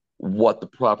wrong, what the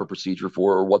proper procedure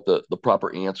for or what the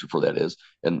proper answer for that is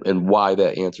and why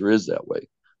that answer is that way.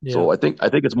 Yeah. So I think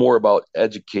it's more about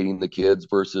educating the kids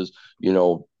versus,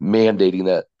 mandating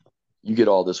that you get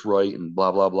all this right and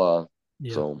blah, blah, blah.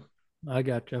 Yeah. So I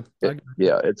got you.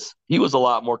 He was a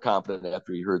lot more confident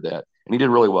after he heard that and he did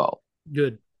really well.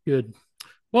 Good.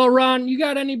 Well, Ron, you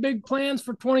got any big plans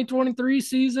for 2023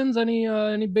 seasons?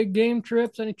 Any big game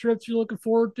trips? Any trips you're looking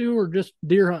forward to, or just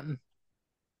deer hunting?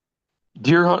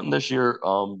 Deer hunting this year.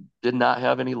 Did not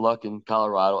have any luck in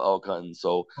Colorado elk hunting,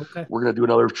 so we're gonna do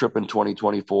another trip in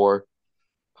 2024.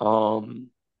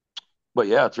 But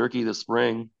yeah, turkey this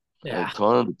spring. Yeah. A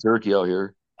ton of turkey out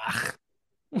here.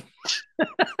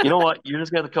 You know what? You're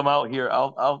just gonna come out here.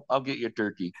 I'll get you a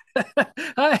turkey.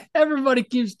 Everybody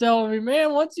keeps telling me,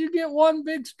 man, once you get one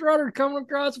big strutter coming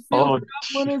across the field,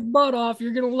 gobbling his butt off,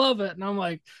 you're gonna love it. And I'm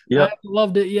like, I haven't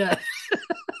loved it yet.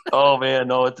 Oh man,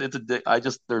 no, it's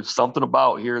there's something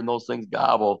about hearing those things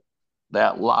gobble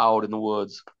that loud in the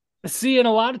woods. See, and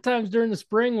a lot of times during the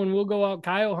spring when we'll go out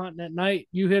coyote hunting at night,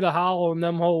 you hit a hollow in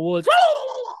them whole woods.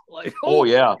 Like, oh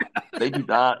yeah, they do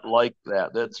not like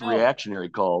that. That's reactionary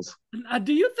calls.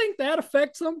 Do you think that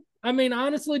affects them? I mean,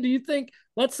 honestly, do you think,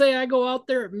 let's say I go out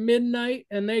there at midnight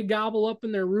and they gobble up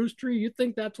in their roost tree, you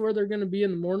think that's where they're going to be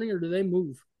in the morning, or do they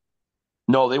move?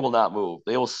 No, they will not move.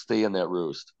 They will stay in that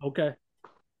roost. Okay.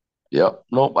 Yep.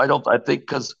 No, I don't. I think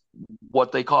because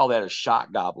what they call that is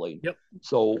shot gobbling. Yep.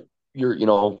 So you're,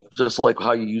 just like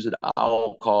how you use an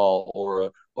owl call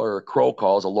or a crow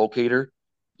call as a locator,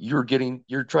 you're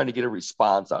trying to get a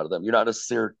response out of them. You're not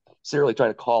necessarily trying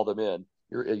to call them in.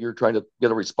 You're trying to get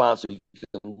a response so you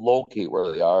can locate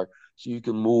where they are, so you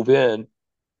can move in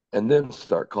and then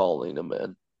start calling them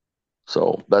in.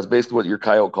 So that's basically what your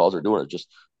coyote calls are doing.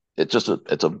 It's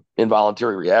a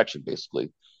involuntary reaction,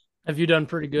 basically. Have you done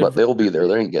pretty good? But they'll be there.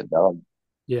 They ain't getting down.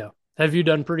 Yeah. Have you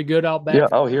done pretty good out back? Yeah,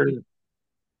 out here.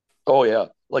 Oh yeah.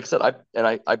 Like I said,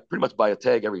 I pretty much buy a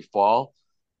tag every fall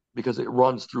because it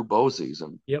runs through bow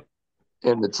season. Yep.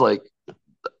 And it's like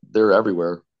they're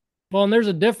everywhere. Well, and there's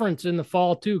a difference in the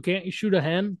fall too. Can't you shoot a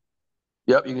hen?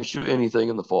 Yep, you can shoot anything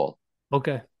in the fall.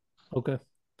 Okay.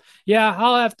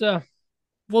 Yeah,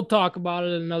 we'll talk about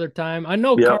it another time. I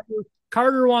know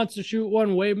Carter wants to shoot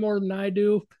one way more than I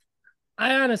do.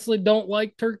 I honestly don't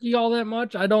like turkey all that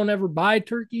much. I don't ever buy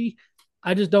turkey.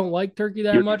 I just don't like turkey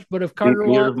that much. But if Carter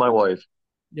wants, here's my wife.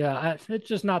 Yeah, it's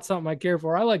just not something I care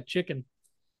for. I like chicken.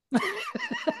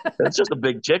 It's just a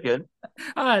big chicken.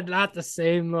 Not the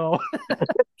same though.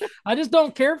 I just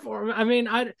don't care for them. I mean,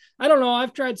 I don't know.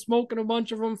 I've tried smoking a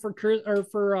bunch of them for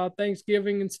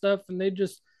Thanksgiving and stuff, and they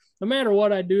just, no matter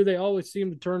what I do, they always seem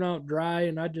to turn out dry,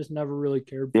 and I just never really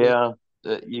cared for them.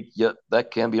 Yeah, that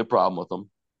can be a problem with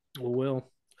them.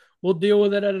 We'll deal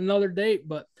with it at another date.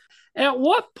 But at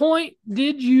what point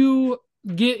did you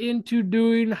get into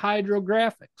doing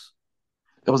hydrographics?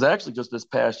 It was actually just this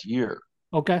past year.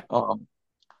 Okay.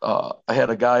 I had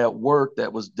a guy at work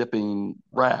that was dipping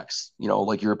racks,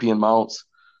 like European mounts.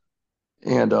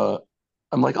 And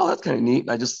I'm like, oh, that's kind of neat.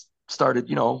 And I just started,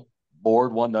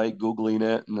 bored one night Googling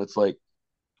it. And it's like,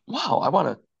 wow, I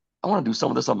want to do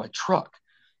some of this on my truck.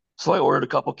 So I ordered a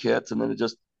couple kits, and then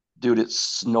it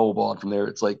snowballed from there.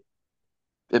 It's like,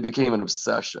 it became an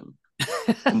obsession.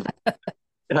 and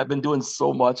I've been doing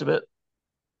so much of it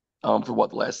for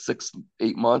the last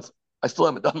 6-8 months. I still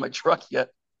haven't done my truck yet.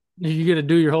 You got to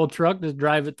do your whole truck, just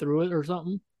drive it through it or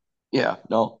something? Yeah,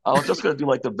 no. I was just going to do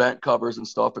like the vent covers and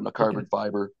stuff in the carbon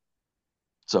fiber.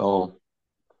 So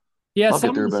yeah, I'll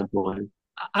get there eventually.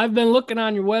 I've been looking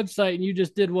on your website, and you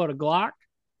just did what, a Glock?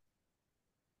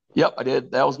 Yep, I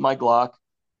did. That was my Glock.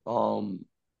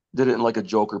 Did it in like a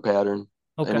Joker pattern.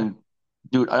 Okay. And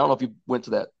dude, I don't know if you went to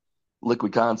that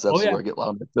Liquid Concepts where I get a lot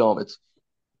of the film. It's,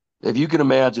 if you can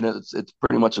imagine it, it's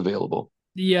pretty much available.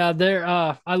 Yeah, there.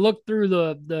 I looked through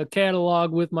the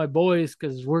catalog with my boys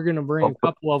because we're gonna bring a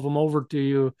couple of them over to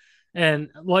you, and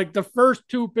like the first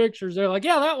 2 pictures, they're like,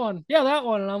 yeah, that one,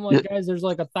 and I'm like, guys, there's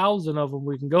like 1,000 of them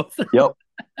we can go through. Yep.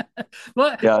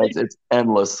 But yeah, it's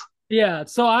endless. Yeah,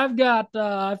 so I've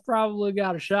probably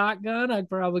got a shotgun. I've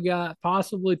probably got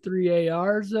possibly 3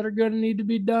 ARs that are going to need to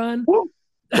be done.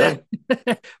 Okay.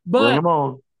 Bring them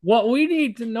on. What we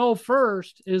need to know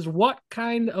first is what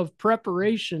kind of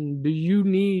preparation do you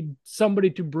need somebody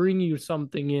to bring you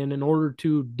something in order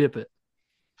to dip it?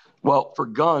 Well, for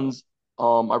guns,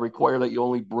 I require that you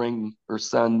only bring or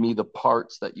send me the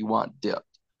parts that you want dipped.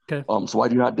 Okay. So I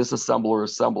do not disassemble or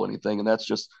assemble anything, and that's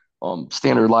just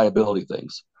standard liability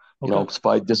things. Okay. If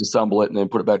I disassemble it and then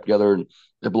put it back together and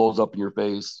it blows up in your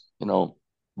face,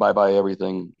 bye-bye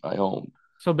everything I own.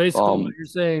 So basically what you're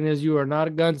saying is you are not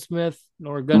a gunsmith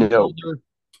nor a gun builder.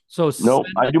 So no,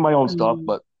 I do my own stuff,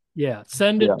 but yeah,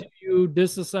 send it to you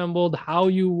disassembled how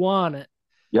you want it.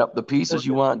 Yep, the pieces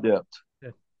you want dipped.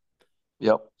 Okay.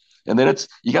 Yep. And then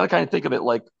you got to kind of think of it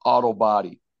like auto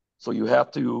body. So you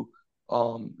have to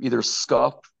either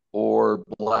scuff or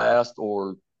blast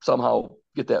or somehow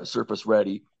get that surface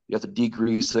ready. You have to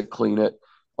degrease it, clean it,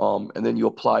 and then you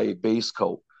apply a base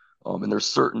coat. And there's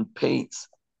certain paints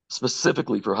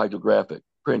specifically for hydrographic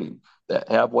printing that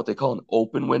have what they call an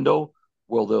open window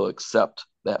where they'll accept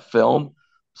that film.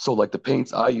 So like the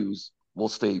paints I use will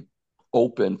stay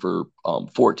open for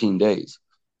 14 days.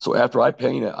 So after I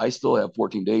paint it, I still have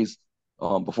 14 days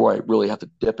before I really have to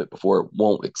dip it before it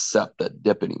won't accept that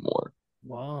dip anymore.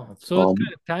 Wow. So it's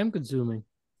kind of time consuming.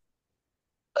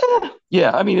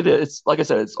 Yeah, I mean it's like I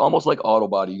said, it's almost like auto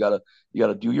body. You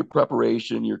gotta do your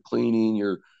preparation, your cleaning,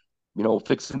 your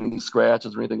fixing any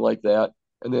scratches or anything like that,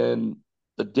 and then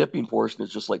the dipping portion is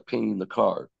just like painting the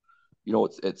car.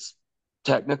 It's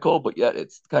technical, but yet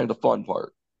it's kind of the fun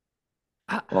part.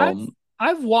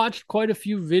 I've watched quite a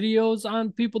few videos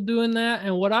on people doing that,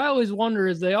 and what I always wonder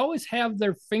is they always have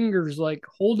their fingers like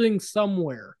holding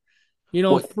somewhere,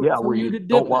 where you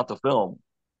don't want the film.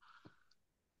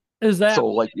 Is that so?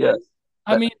 Like, yeah.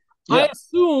 I mean, I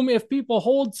assume if people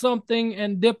hold something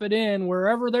and dip it in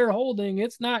wherever they're holding,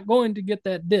 it's not going to get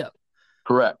that dip.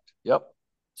 Correct. Yep.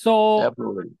 So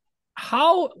absolutely.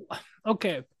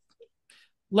 Okay.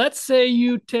 Let's say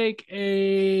you take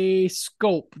a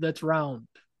scope that's round.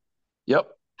 Yep.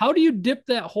 How do you dip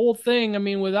that whole thing? I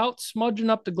mean, without smudging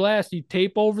up the glass, do you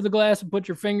tape over the glass and put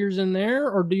your fingers in there,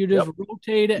 or do you just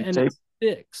rotate it and it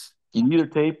sticks? You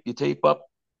either you tape up.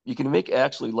 You can make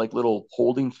actually like little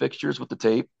holding fixtures with the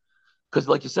tape, because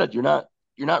like you said, you're not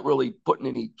really putting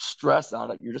any stress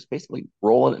on it. You're just basically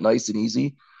rolling it nice and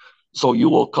easy. So you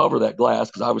will cover that glass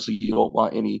because obviously you don't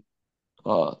want any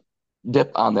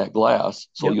dip on that glass.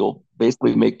 So you'll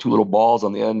basically make two little balls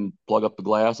on the end, plug up the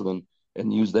glass, and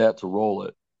use that to roll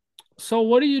it. So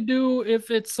what do you do if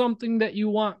it's something that you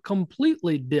want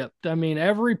completely dipped? I mean,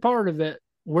 every part of it.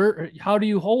 How do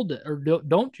you hold it, or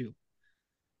don't you?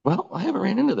 Well, I haven't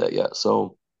ran into that yet.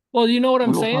 So, well, you know what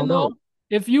I'm saying though.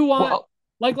 If you want,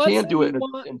 you can do it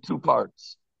in two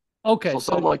parts. Okay, so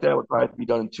something like that would probably be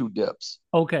done in two dips.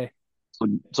 Okay.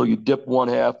 So you dip one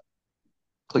half,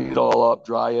 clean it all up,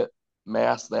 dry it,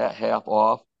 mask that half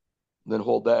off, then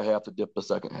hold that half to dip the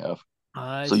second half.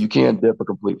 So you can dip a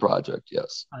complete project,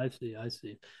 yes. I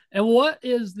see. And what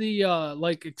is the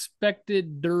like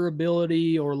expected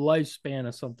durability or lifespan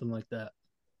of something like that?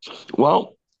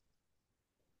 Well,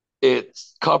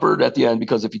 it's covered at the end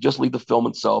because if you just leave the film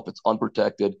itself, it's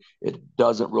unprotected. It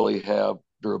doesn't really have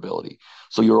durability.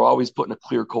 So you're always putting a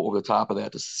clear coat over the top of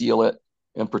that to seal it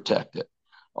and protect it.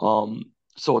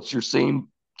 So it's your same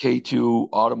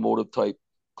K2 automotive type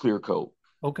clear coat.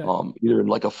 Okay. Either in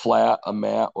like a flat, a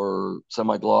matte, or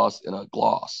semi-gloss and a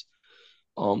gloss.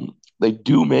 They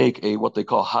do make what they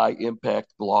call high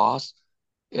impact gloss,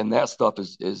 and that stuff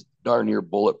is darn near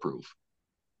bulletproof.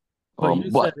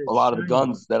 But a lot of the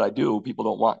guns that I do, people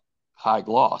don't want high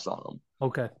gloss on them.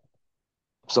 Okay.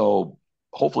 So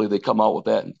hopefully they come out with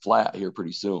that in flat here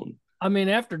pretty soon. I mean,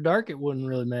 after dark, it wouldn't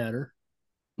really matter.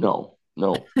 No.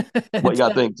 But you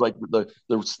got things like the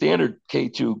standard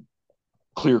K2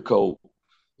 clear coat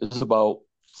is about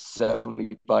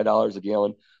 $75 a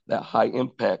gallon. That high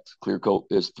impact clear coat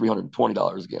is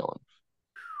 $320 a gallon.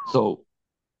 So,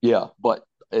 yeah, but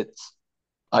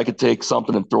I could take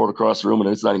something and throw it across the room and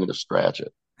it's not even going to scratch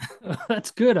it.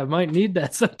 That's good. I might need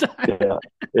that sometime. Yeah,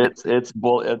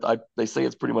 they say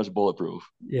it's pretty much bulletproof.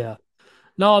 Yeah.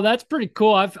 No, that's pretty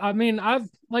cool. I've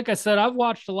like I said, I've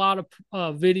watched a lot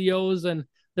of videos, and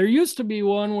there used to be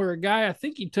one where a guy, I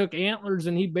think he took antlers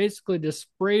and he basically just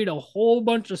sprayed a whole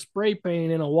bunch of spray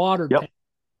paint in a water tank.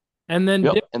 And then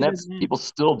and people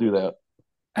still do that.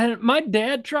 And my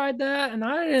dad tried that, and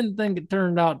I didn't think it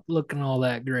turned out looking all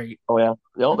that great. Oh, yeah.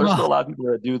 There's still a lot of people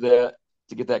that do that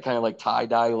to get that kind of like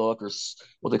tie-dye look or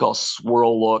what they call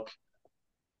swirl look.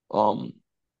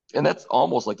 And that's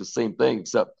almost like the same thing,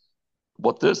 except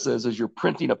what this is you're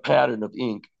printing a pattern of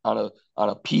ink on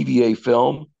a PVA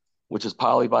film, which is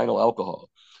polyvinyl alcohol.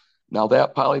 Now,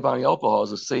 that polyvinyl alcohol is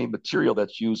the same material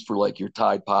that's used for like your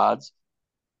Tide Pods.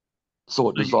 So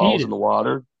it dissolves in the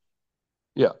water.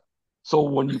 Yeah. So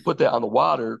when you put that on the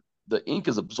water, the ink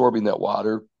is absorbing that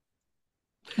water.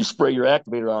 You spray your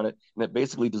activator on it, and it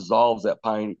basically dissolves that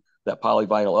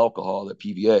polyvinyl alcohol, that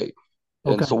PVA.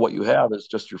 And so what you have is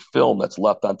just your film that's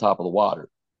left on top of the water.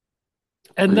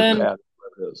 And then,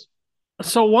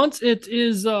 so once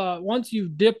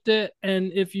you've dipped it,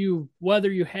 and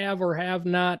whether you have or have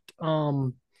not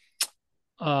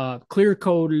clear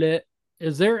coated it,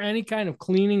 is there any kind of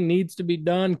cleaning needs to be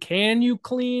done? Can you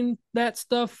clean that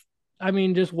stuff? I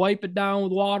mean, just wipe it down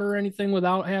with water or anything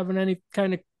without having any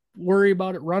kind of worry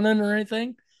about it running or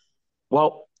anything?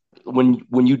 Well,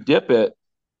 when you dip it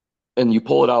and you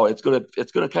pull it out, it's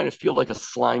gonna kind of feel like a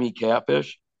slimy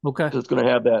catfish. Okay. Because it's gonna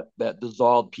have that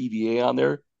dissolved PVA on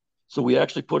there. So we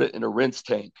actually put it in a rinse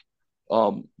tank,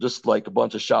 just like a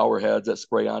bunch of shower heads that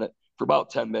spray on it for about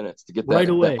 10 minutes to get that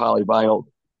polyvinyl,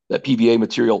 that PVA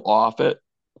material off it.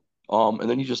 And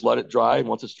then you just let it dry. And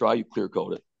once it's dry, you clear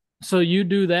coat it. So you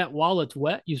do that while it's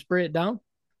wet? You spray it down?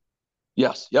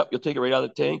 Yes. Yep. You'll take it right out of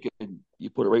the tank and you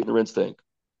put it right in the rinse tank,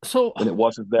 So and it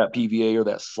washes that PVA or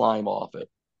that slime off it.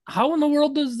 how in the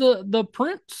world does the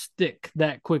print stick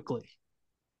that quickly?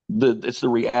 It's the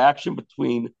reaction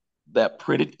between that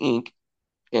printed ink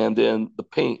and then the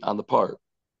paint on the part.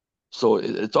 So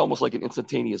it's almost like an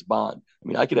instantaneous bond. I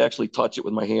mean, I could actually touch it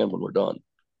with my hand when we're done.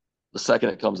 The second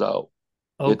it comes out,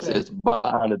 Okay. it's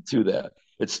bonded to that.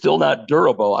 It's still not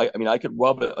durable. I mean, I could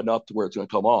rub it enough to where it's going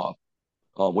to come off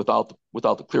without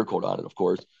the clear coat on it, of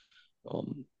course.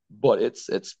 But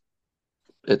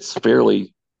it's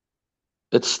fairly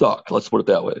it's stuck. Let's put it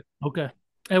that way. Okay.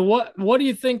 And what do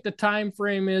you think the time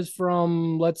frame is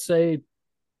from, let's say,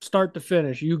 start to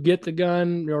finish? You get the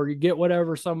gun or you get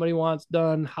whatever somebody wants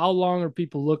done. How long are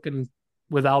people looking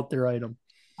without their item?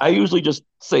 I usually just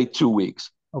say 2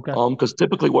 weeks. Okay. Because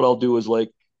typically what I'll do is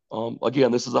like,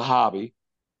 again, this is a hobby.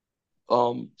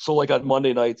 So like on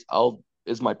Monday nights,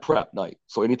 is my prep night.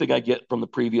 So anything I get from the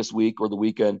previous week or the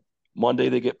weekend, Monday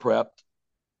they get prepped.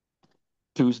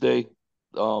 Tuesday,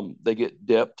 they get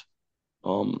dipped.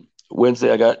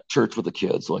 Wednesday I got church with the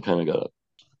kids, so I kind of got it.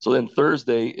 So then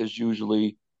Thursday is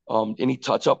usually any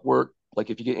touch-up work. Like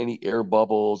if you get any air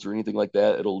bubbles or anything like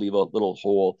that, it'll leave a little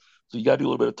hole. So you got to do a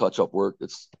little bit of touch-up work.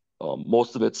 It's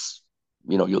most of it's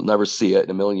you'll never see it in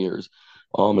a million years.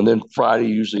 And then Friday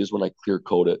usually is when I clear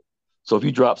coat it. So if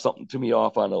you drop something to me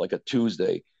off on like a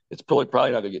Tuesday, it's probably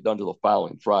not gonna get done till the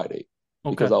following Friday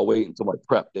because I'll wait until my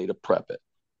prep day to prep it.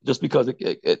 Just because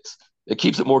it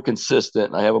keeps it more consistent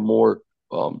and I have a more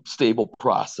stable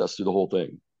process through the whole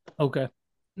thing. Okay.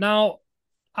 Now,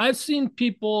 I've seen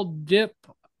people dip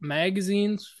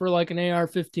magazines for like an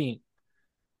AR-15.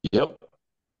 Yep.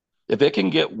 If it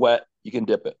can get wet, you can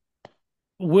dip it.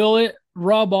 Will it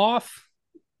rub off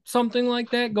something like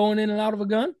that going in and out of a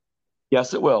gun?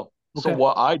 Yes, it will. Okay. So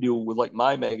what I do with like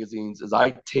my magazines is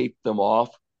I tape them off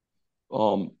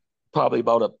probably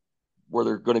about where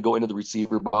they're going to go into the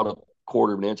receiver about a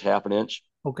quarter of an inch, half an inch.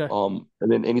 Okay. And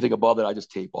then anything above that, I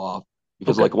just tape off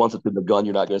because like once it's in the gun,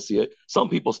 you're not going to see it. Some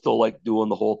people still like doing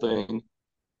the whole thing.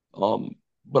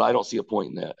 But I don't see a point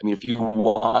in that. I mean, if you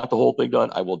want the whole thing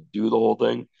done, I will do the whole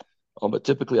thing. But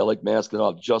typically I like masking it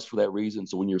off just for that reason.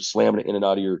 So when you're slamming it in and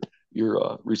out of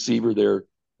your receiver there,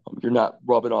 you're not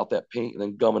rubbing off that paint and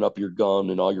then gumming up your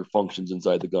gun and all your functions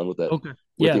inside the gun with that. Okay.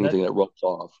 With anything that rubs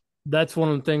off. That's one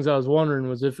of the things I was wondering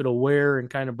was if it'll wear and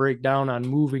kind of break down on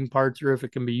moving parts or if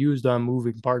it can be used on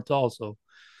moving parts also.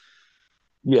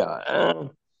 Yeah.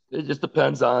 It just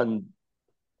depends on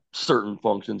certain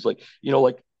functions. Like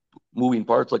moving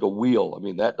parts like a wheel. I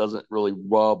mean, that doesn't really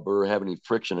rub or have any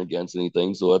friction against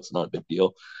anything. So that's not a big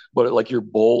deal. But like your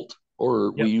bolt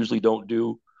we usually don't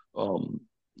do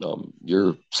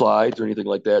your slides or anything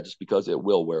like that just because it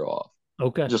will wear off.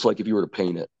 Okay. Just like if you were to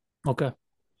paint it. Okay.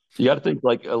 You got to think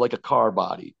like a car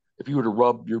body. If you were to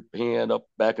rub your hand up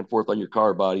back and forth on your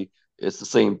car body, it's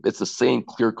the same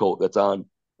clear coat that's on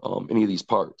any of these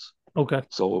parts. Okay.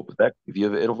 So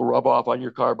it'll rub off on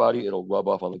your car body, it'll rub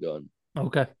off on the gun.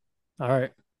 Okay. All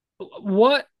right.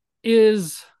 What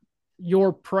is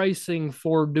your pricing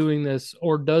for doing this,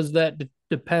 or does that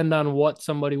depend on what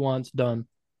somebody wants done?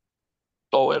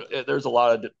 Oh, there's a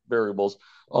lot of variables.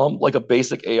 Like a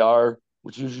basic AR,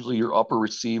 which is usually your upper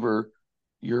receiver,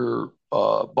 your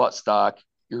butt stock,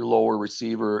 your lower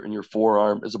receiver, and your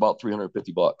forearm is about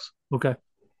 $350. Okay.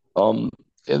 And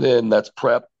then that's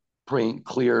prep, paint,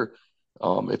 clear.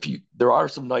 There are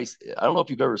some nice. I don't know if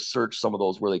you've ever searched some of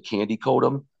those where they candy coat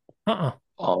them.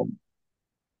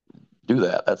 Do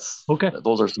that. That's okay.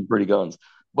 Those are some pretty guns.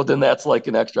 But then that's like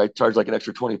an extra. I charge like an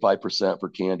extra 25% for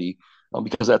candy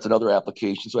because that's another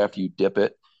application. So after you dip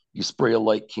it, you spray a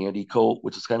light candy coat,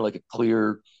 which is kind of like a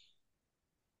clear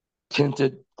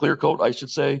tinted clear coat, I should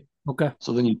say. Okay.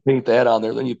 So then you paint that on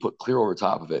there, then you put clear over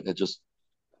top of it, and it just,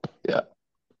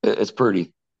 it's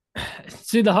pretty.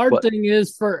 See, the hard thing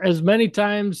is for as many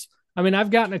times, I mean,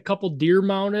 I've gotten a couple deer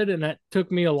mounted, and that took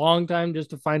me a long time just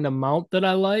to find a mount that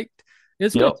I liked.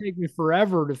 It's going to take me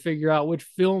forever to figure out which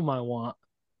film I want.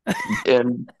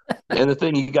 and the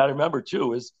thing you got to remember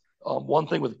too is one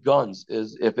thing with guns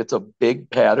is if it's a big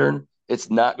pattern, it's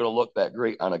not going to look that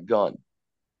great on a gun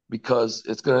because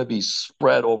it's going to be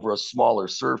spread over a smaller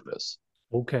surface.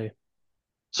 Okay.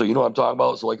 So you know what I'm talking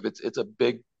about? So like if it's a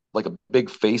big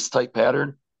face type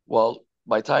pattern, well,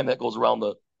 by the time that goes around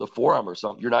the forearm or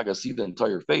something, you're not going to see the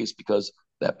entire face because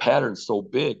that pattern's so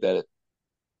big that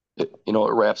it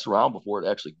wraps around before it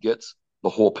actually gets the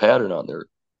whole pattern on there.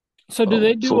 So do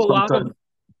they do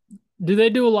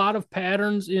a lot of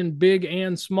patterns in big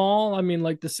and small? I mean,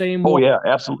 like the same. Oh yeah,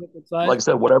 absolutely. Like I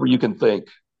said, whatever you can think.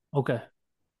 Okay.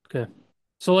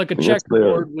 So like a I mean, it's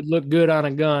checkerboard there. would look good on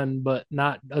a gun, but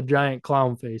not a giant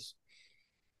clown face.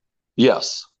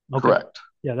 Yes, Okay. correct.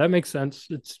 Yeah, that makes sense.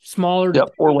 It's smaller.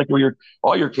 Yep. Or like where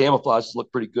all your camouflages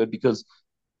look pretty good because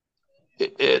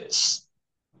it's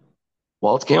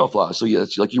it's camouflage. So yeah,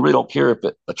 it's like you really don't care if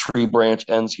a tree branch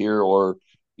ends here or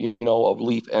a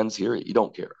leaf ends here. You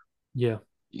don't care. Yeah.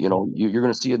 You're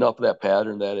going to see enough of that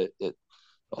pattern that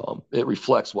it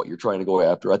reflects what you're trying to go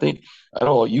after. I think I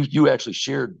don't know. You actually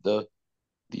shared the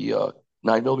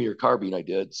 9mm carbine I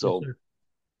did. So Yes,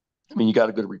 I mean, you got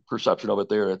a good perception of it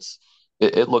there.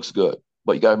 It looks good,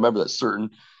 but you got to remember that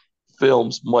certain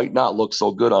films might not look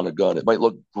so good on a gun. It might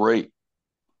look great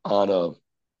on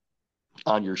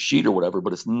your sheet or whatever,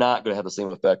 but it's not going to have the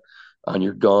same effect on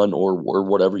your gun or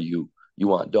whatever you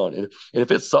want done. And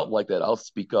if it's something like that, I'll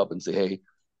speak up and say, hey,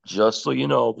 just so you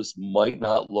know, this might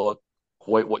not look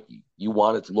quite what you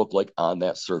want it to look like on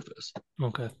that surface.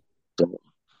 Okay. So,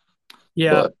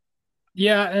 yeah. but,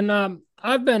 Yeah, and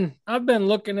I've been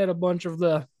looking at a bunch of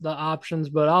the options,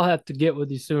 but I'll have to get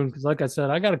with you soon because, like I said,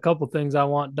 I got a couple things I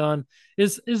want done.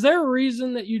 Is there a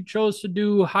reason that you chose to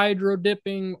do hydro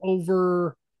dipping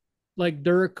over like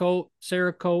Duracoat,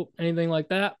 Cerakote, anything like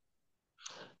that?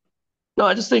 no,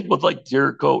 I just think with like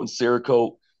Duracoat and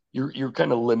Cerakote, you're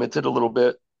kind of limited a little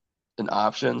bit in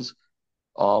options.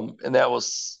 And that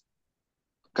was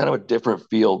kind of a different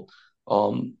field.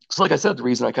 So like I said, the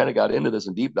reason I kind of got into this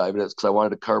and deep dive it is because I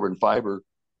wanted to carbon fiber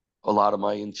a lot of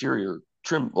my interior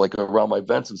trim, like around my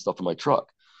vents and stuff in my truck.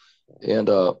 And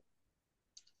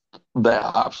that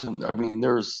option, I mean, I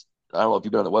don't know if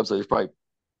you've been on the website, there's probably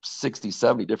 60,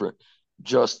 70 different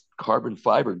just carbon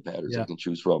fiber patterns you can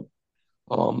choose from.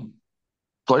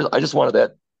 So I just wanted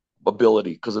that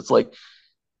ability because it's like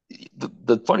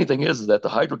the funny thing is that the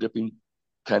hydro dipping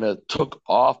kind of took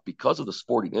off because of the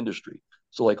sporting industry.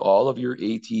 So like all of your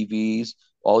ATVs,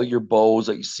 all of your bows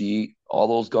that you see, all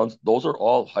those guns, those are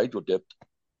all hydro dipped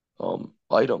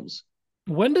items.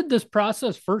 When did this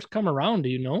process first come around? Do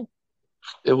you know?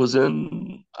 It was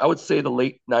in, I would say, the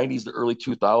late 90s, the early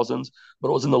 2000s, but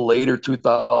it was in the later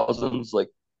 2000s, like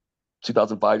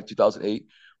 2005 to 2008,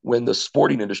 when the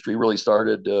sporting industry really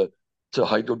started to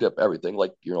hydro dip everything,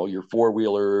 like, your four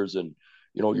wheelers and,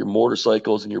 your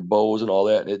motorcycles and your bows and all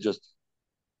that. And it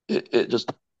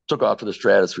just took off to the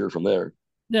stratosphere from there.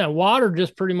 Yeah, water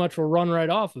just pretty much will run right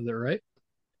off of it, right?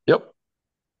 Yep.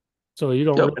 So you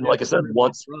don't. Yep. Really And like I said,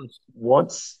 once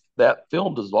that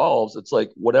film dissolves, it's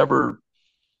like whatever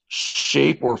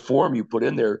shape or form you put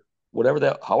in there,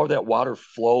 however that water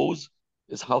flows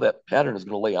is how that pattern is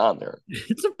going to lay on there.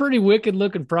 It's a pretty wicked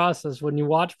looking process when you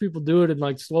watch people do it in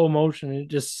like slow motion. It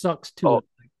just sucks to it.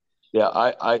 Yeah,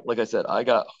 I like I said, I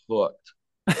got hooked.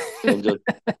 And just,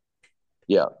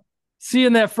 yeah.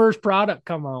 Seeing that first product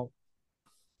come out.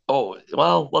 Oh,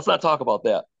 well, let's not talk about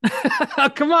that.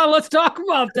 Come on, let's talk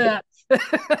about that.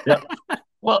 Yeah.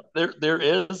 Well, there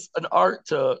is an art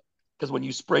to, because when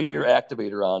you spray your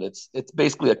activator on, it's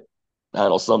basically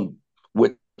some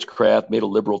witchcraft made of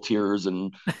liberal tears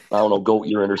and I don't know, goat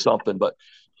urine or something. But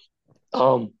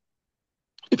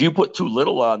if you put too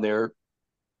little on there,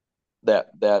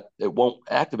 that it won't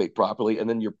activate properly, and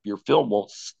then your film won't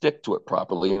stick to it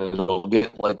properly, and it'll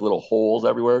get like little holes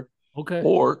everywhere. Okay.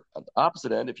 Or on the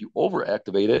opposite end, if you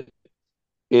overactivate it,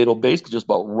 it'll basically just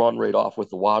about run right off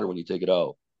with the water when you take it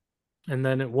out. And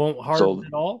then it won't harden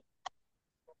at all?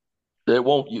 It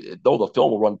won't, though the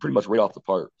film will run pretty much right off the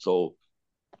part. So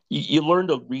you learn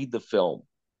to read the film.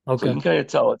 Okay. So you can kind of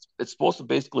tell it's supposed to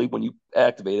basically, when you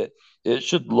activate it, it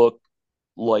should look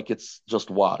like it's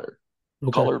just water.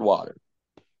 Okay. Colored water,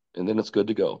 and then it's good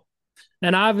to go.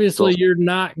 And obviously, you're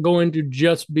not going to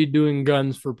just be doing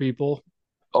guns for people.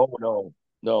 Oh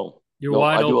no!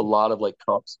 I do a lot of like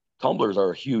cups. Tumblers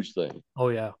are a huge thing. Oh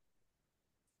yeah.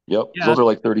 Yep, yeah. Those are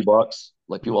like $30.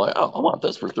 Like people are like, oh, I want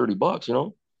this for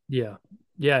 $30. Yeah,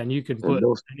 and you can put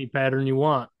any pattern you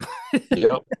want.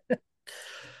 Yep.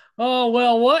 Oh,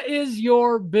 well, what is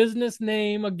your business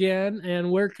name again, and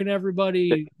where can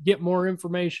everybody get more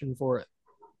information for it?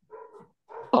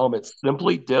 It's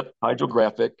Simply Dipped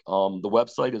Hydrographic. The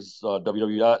website is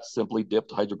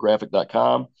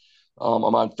www.simplydippedhydrographic.com. I'm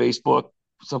on Facebook,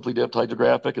 Simply Dipped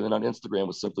Hydrographic, and then on Instagram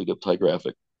with Simply Dipped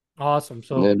Hydrographic. Awesome.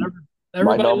 So my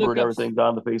number and everything's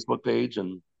on the Facebook page.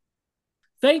 And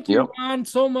thank you, Ron,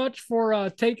 so much for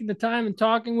taking the time and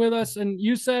talking with us. And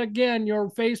you said again,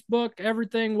 your Facebook,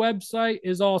 everything website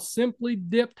is all Simply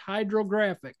Dipped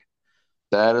Hydrographic.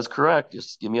 That is correct.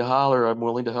 Just give me a holler. I'm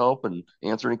willing to help and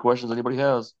answer any questions anybody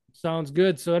has. Sounds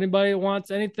good. So anybody who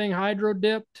wants anything hydro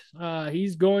dipped,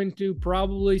 he's going to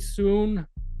probably soon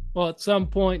well, at some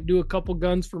point, do a couple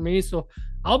guns for me. So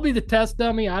I'll be the test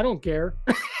dummy. I don't care.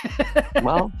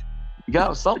 Well, you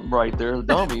got something right there, the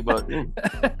dummy, but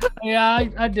yeah,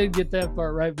 I did get that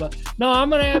part right. But no, I'm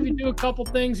going to have you do a couple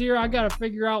things here. I got to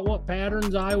figure out what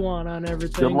patterns I want on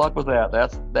everything. good luck with that.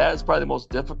 That is probably the most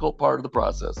difficult part of the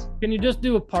process. Can you just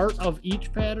do a part of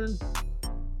each pattern?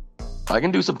 I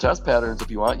can do some test patterns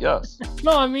if you want, yes.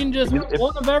 No, I mean just If-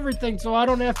 one of everything, so I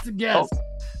don't have to guess.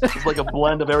 It's like a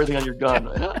blend of everything on your gun.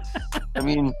 I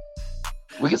mean,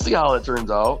 we can see how it turns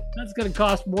out. That's going to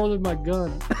cost more than my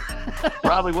gun.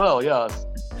 Probably will, yes.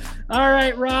 All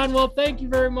right, Ron. Well, thank you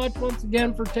very much once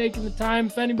again for taking the time.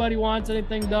 If anybody wants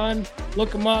anything done,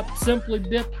 look them up. Simply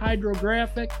Dipped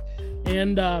Hydrographic.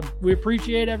 And we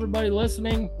appreciate everybody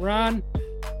listening. Ron,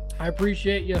 I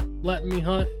appreciate you letting me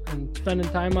hunt and spending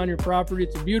time on your property.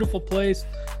 It's a beautiful place,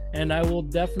 and I will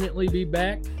definitely be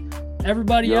back.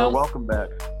 Everybody You're else, welcome back.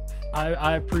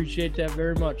 I appreciate that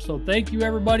very much. So thank you,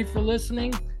 everybody, for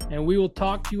listening, and we will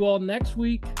talk to you all next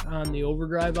week on the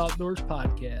Overdrive Outdoors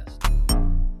podcast.